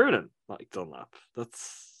always learning, Mike Dunlap.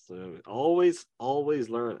 That's always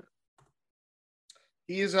learning.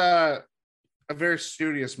 He's a very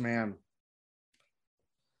studious man.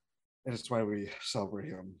 And that's why we celebrate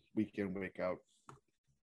him week in, week out.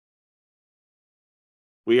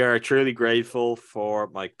 We are truly grateful for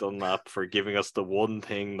Mike Dunlap for giving us the one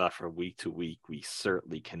thing that from week to week we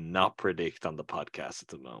certainly cannot predict on the podcast at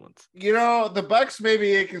the moment. You know, the Bucks may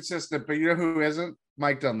be inconsistent, but you know who isn't?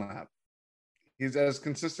 Mike Dunlap. He's as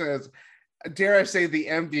consistent as, dare I say, the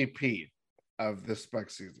MVP of this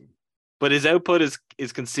Bucks season. But his output is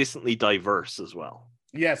consistently diverse as well.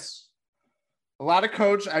 Yes. A lot of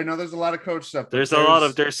coach. I know there's a lot of coach stuff. There's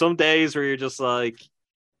some days where you're just like,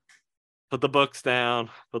 put the books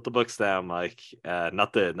down, Mike.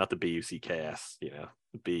 Not the BUCKS,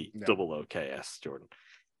 double OKS, Jordan.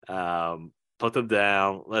 Put them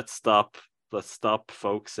down. Let's stop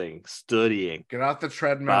focusing, studying. Get off the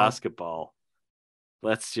treadmill. Basketball.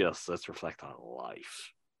 Let's reflect on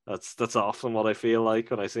life. That's often what I feel like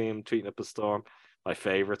when I see him tweeting up a storm. My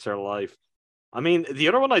favorites are life. I mean, the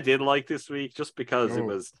other one I did like this week, just because it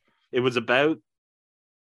was about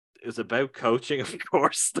coaching, of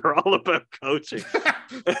course. They're all about coaching.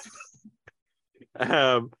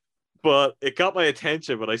 But it got my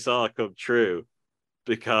attention when I saw it come true,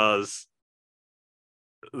 because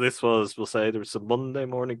this was, we'll say, there was some Monday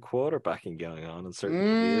morning quarterbacking going on in certain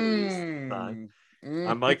communities at the time.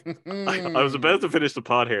 And Mike, I was about to finish the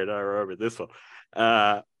pod here, and I remember this one.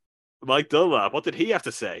 Mike Dunlap, what did he have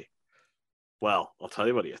to say? Well, I'll tell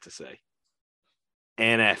you what he had to say.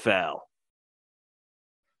 NFL.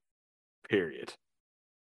 Period.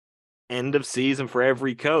 End of season for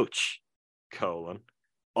every coach. :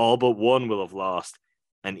 all but one will have lost,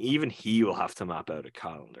 and even he will have to map out a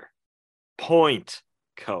calendar. Point :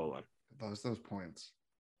 Loves those points.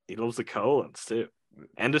 He loves the colons too.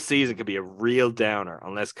 End of season can be a real downer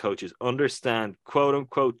unless coaches understand quote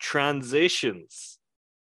unquote transitions,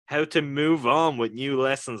 how to move on with new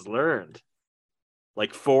lessons learned.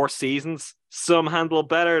 Like 4 seasons, some handle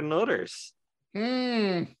better than others.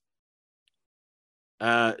 Jordan.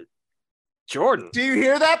 Do you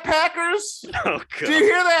hear that, Packers? Oh, God. Do you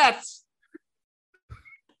hear that?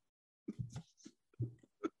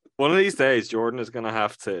 One of these days, Jordan is going to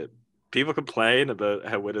have to... People complain about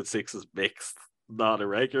how Win at 6 is mixed, not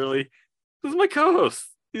irregularly. This is my co-host.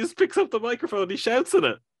 He just picks up the microphone, he shouts at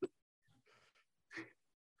it.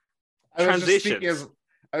 Transitions.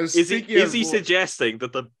 Is he suggesting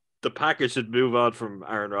that the Packers should move on from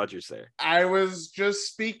Aaron Rodgers there? I was just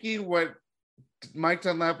speaking what Mike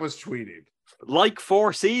Dunlap was tweeting. Like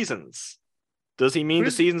 4 seasons. Does he mean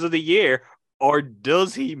the seasons of the year, or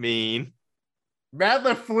does he mean Matt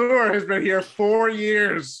LaFleur has been here 4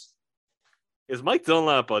 years? Is Mike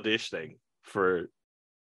Dunlap auditioning for,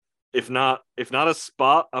 if not a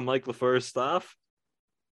spot on Mike LaFleur's staff,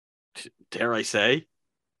 dare I say,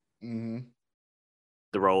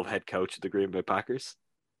 the role of head coach of the Green Bay Packers?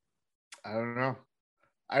 I don't know.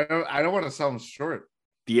 I don't want to sell him short.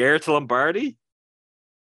 The heir to Lombardi?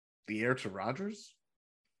 The heir to Rodgers?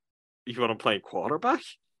 You want him playing quarterback?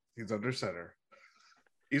 He's under center.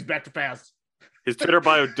 He's back to pass. His Twitter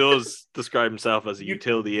bio does describe himself as a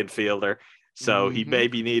utility infielder, so he may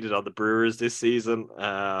be needed on the Brewers this season.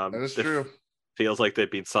 That is true. Feels like they've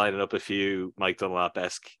been signing up a few Mike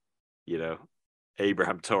Dunlap-esque,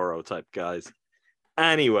 Abraham Toro type guys.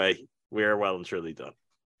 Anyway, we're well and truly done.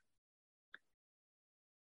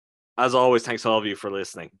 As always, thanks to all of you for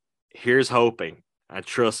listening. Here's hoping, and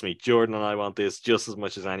trust me, Jordan and I want this just as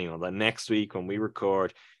much as anyone, that next week when we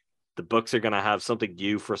record, the Bucks are going to have something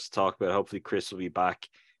new for us to talk about. Hopefully Chris will be back.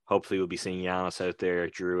 Hopefully we'll be seeing Giannis out there,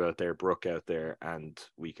 Drew out there, Brooke out there, and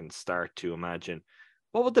we can start to imagine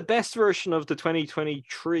what would the best version of the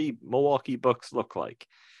 2023 Milwaukee Bucks look like.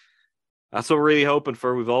 That's what we're really hoping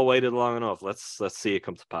for. We've all waited long enough. Let's see it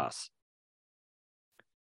come to pass.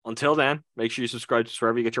 Until then, make sure you subscribe to us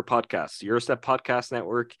wherever you get your podcasts. The Eurostep Podcast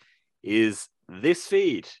Network is this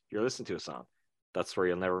feed you're listening to us on. That's where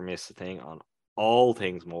you'll never miss a thing on all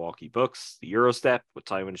things Milwaukee Bucks. The Eurostep with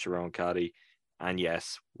Tywin and Sharon Caddy. And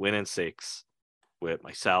yes, Win in 6 with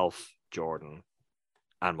myself, Jordan,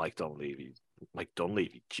 and Mike Dunleavy. Mike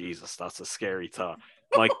Dunleavy, Jesus, that's a scary thought.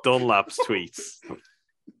 Mike Dunlap's tweets.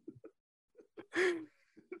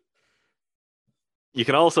 You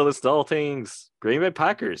can also listen to all things Green Bay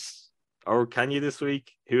Packers. Or can you this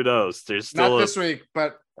week? Who knows? There's still not this week,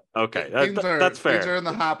 but okay. That's fair. Things are in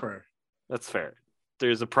the hopper. That's fair.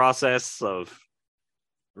 There's a process of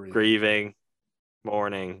grieving,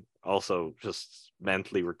 mourning, also just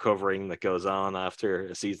mentally recovering that goes on after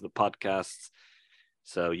a season of podcasts.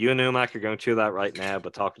 So you and Umac are going through that right now,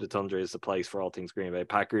 but Talking to Tundra is the place for all things Green Bay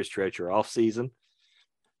Packers throughout your off season.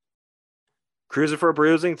 Cruising for a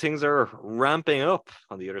bruising, things are ramping up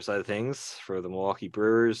on the other side of things for the Milwaukee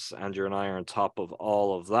Brewers. Andrew and I are on top of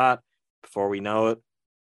all of that. Before we know it,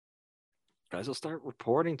 guys will start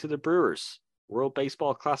reporting to the Brewers. World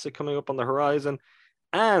Baseball Classic coming up on the horizon.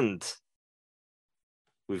 And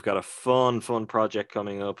we've got a fun project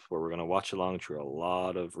coming up where we're going to watch along through a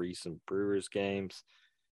lot of recent Brewers games.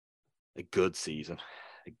 A good season,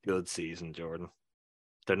 Jordan.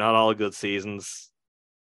 They're not all good seasons,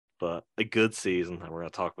 but a good season, and we're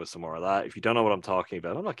going to talk about some more of that. If you don't know what I'm talking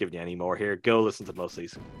about, I'm not giving you any more here. Go listen to the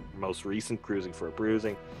most recent Cruising for a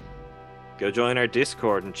Bruising. Go join our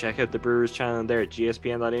Discord and check out the Brewers channel there at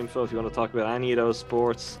gspn.info if you want to talk about any of those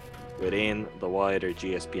sports within the wider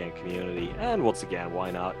GSPN community. And once again,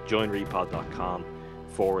 why not join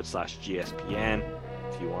repod.com/GSPN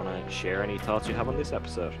if you want to share any thoughts you have on this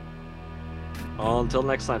episode. Until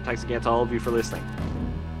next time, thanks again to all of you for listening.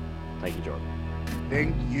 Thank you, Jordan.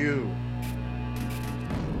 Thank you.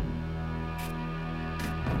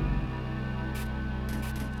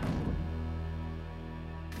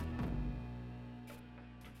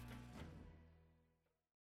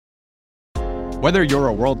 Whether you're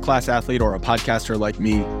a world-class athlete or a podcaster like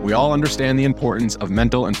me, we all understand the importance of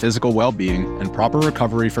mental and physical well-being and proper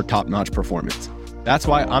recovery for top-notch performance. That's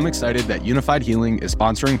why I'm excited that Unified Healing is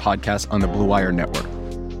sponsoring podcasts on the Blue Wire Network.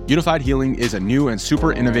 Unified Healing is a new and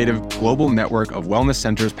super innovative global network of wellness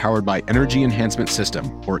centers powered by Energy Enhancement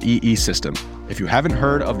System, or EE System. If you haven't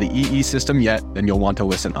heard of the EE System yet, then you'll want to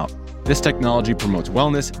listen up. This technology promotes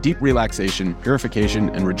wellness, deep relaxation, purification,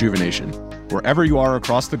 and rejuvenation. Wherever you are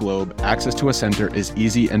across the globe, access to a center is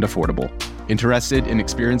easy and affordable. Interested in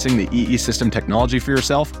experiencing the EE System technology for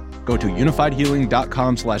yourself? Go to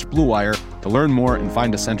unifiedhealing.com/bluewire to learn more and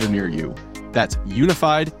find a center near you. That's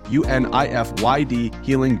unified, UNIFYD,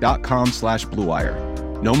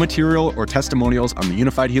 healing.com/bluewire. No material or testimonials on the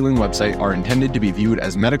Unified Healing website are intended to be viewed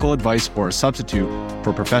as medical advice or a substitute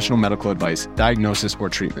for professional medical advice, diagnosis, or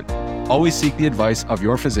treatment. Always seek the advice of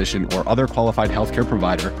your physician or other qualified healthcare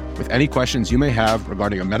provider with any questions you may have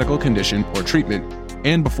regarding a medical condition or treatment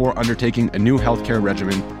and before undertaking a new healthcare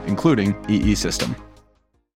regimen, including EE System.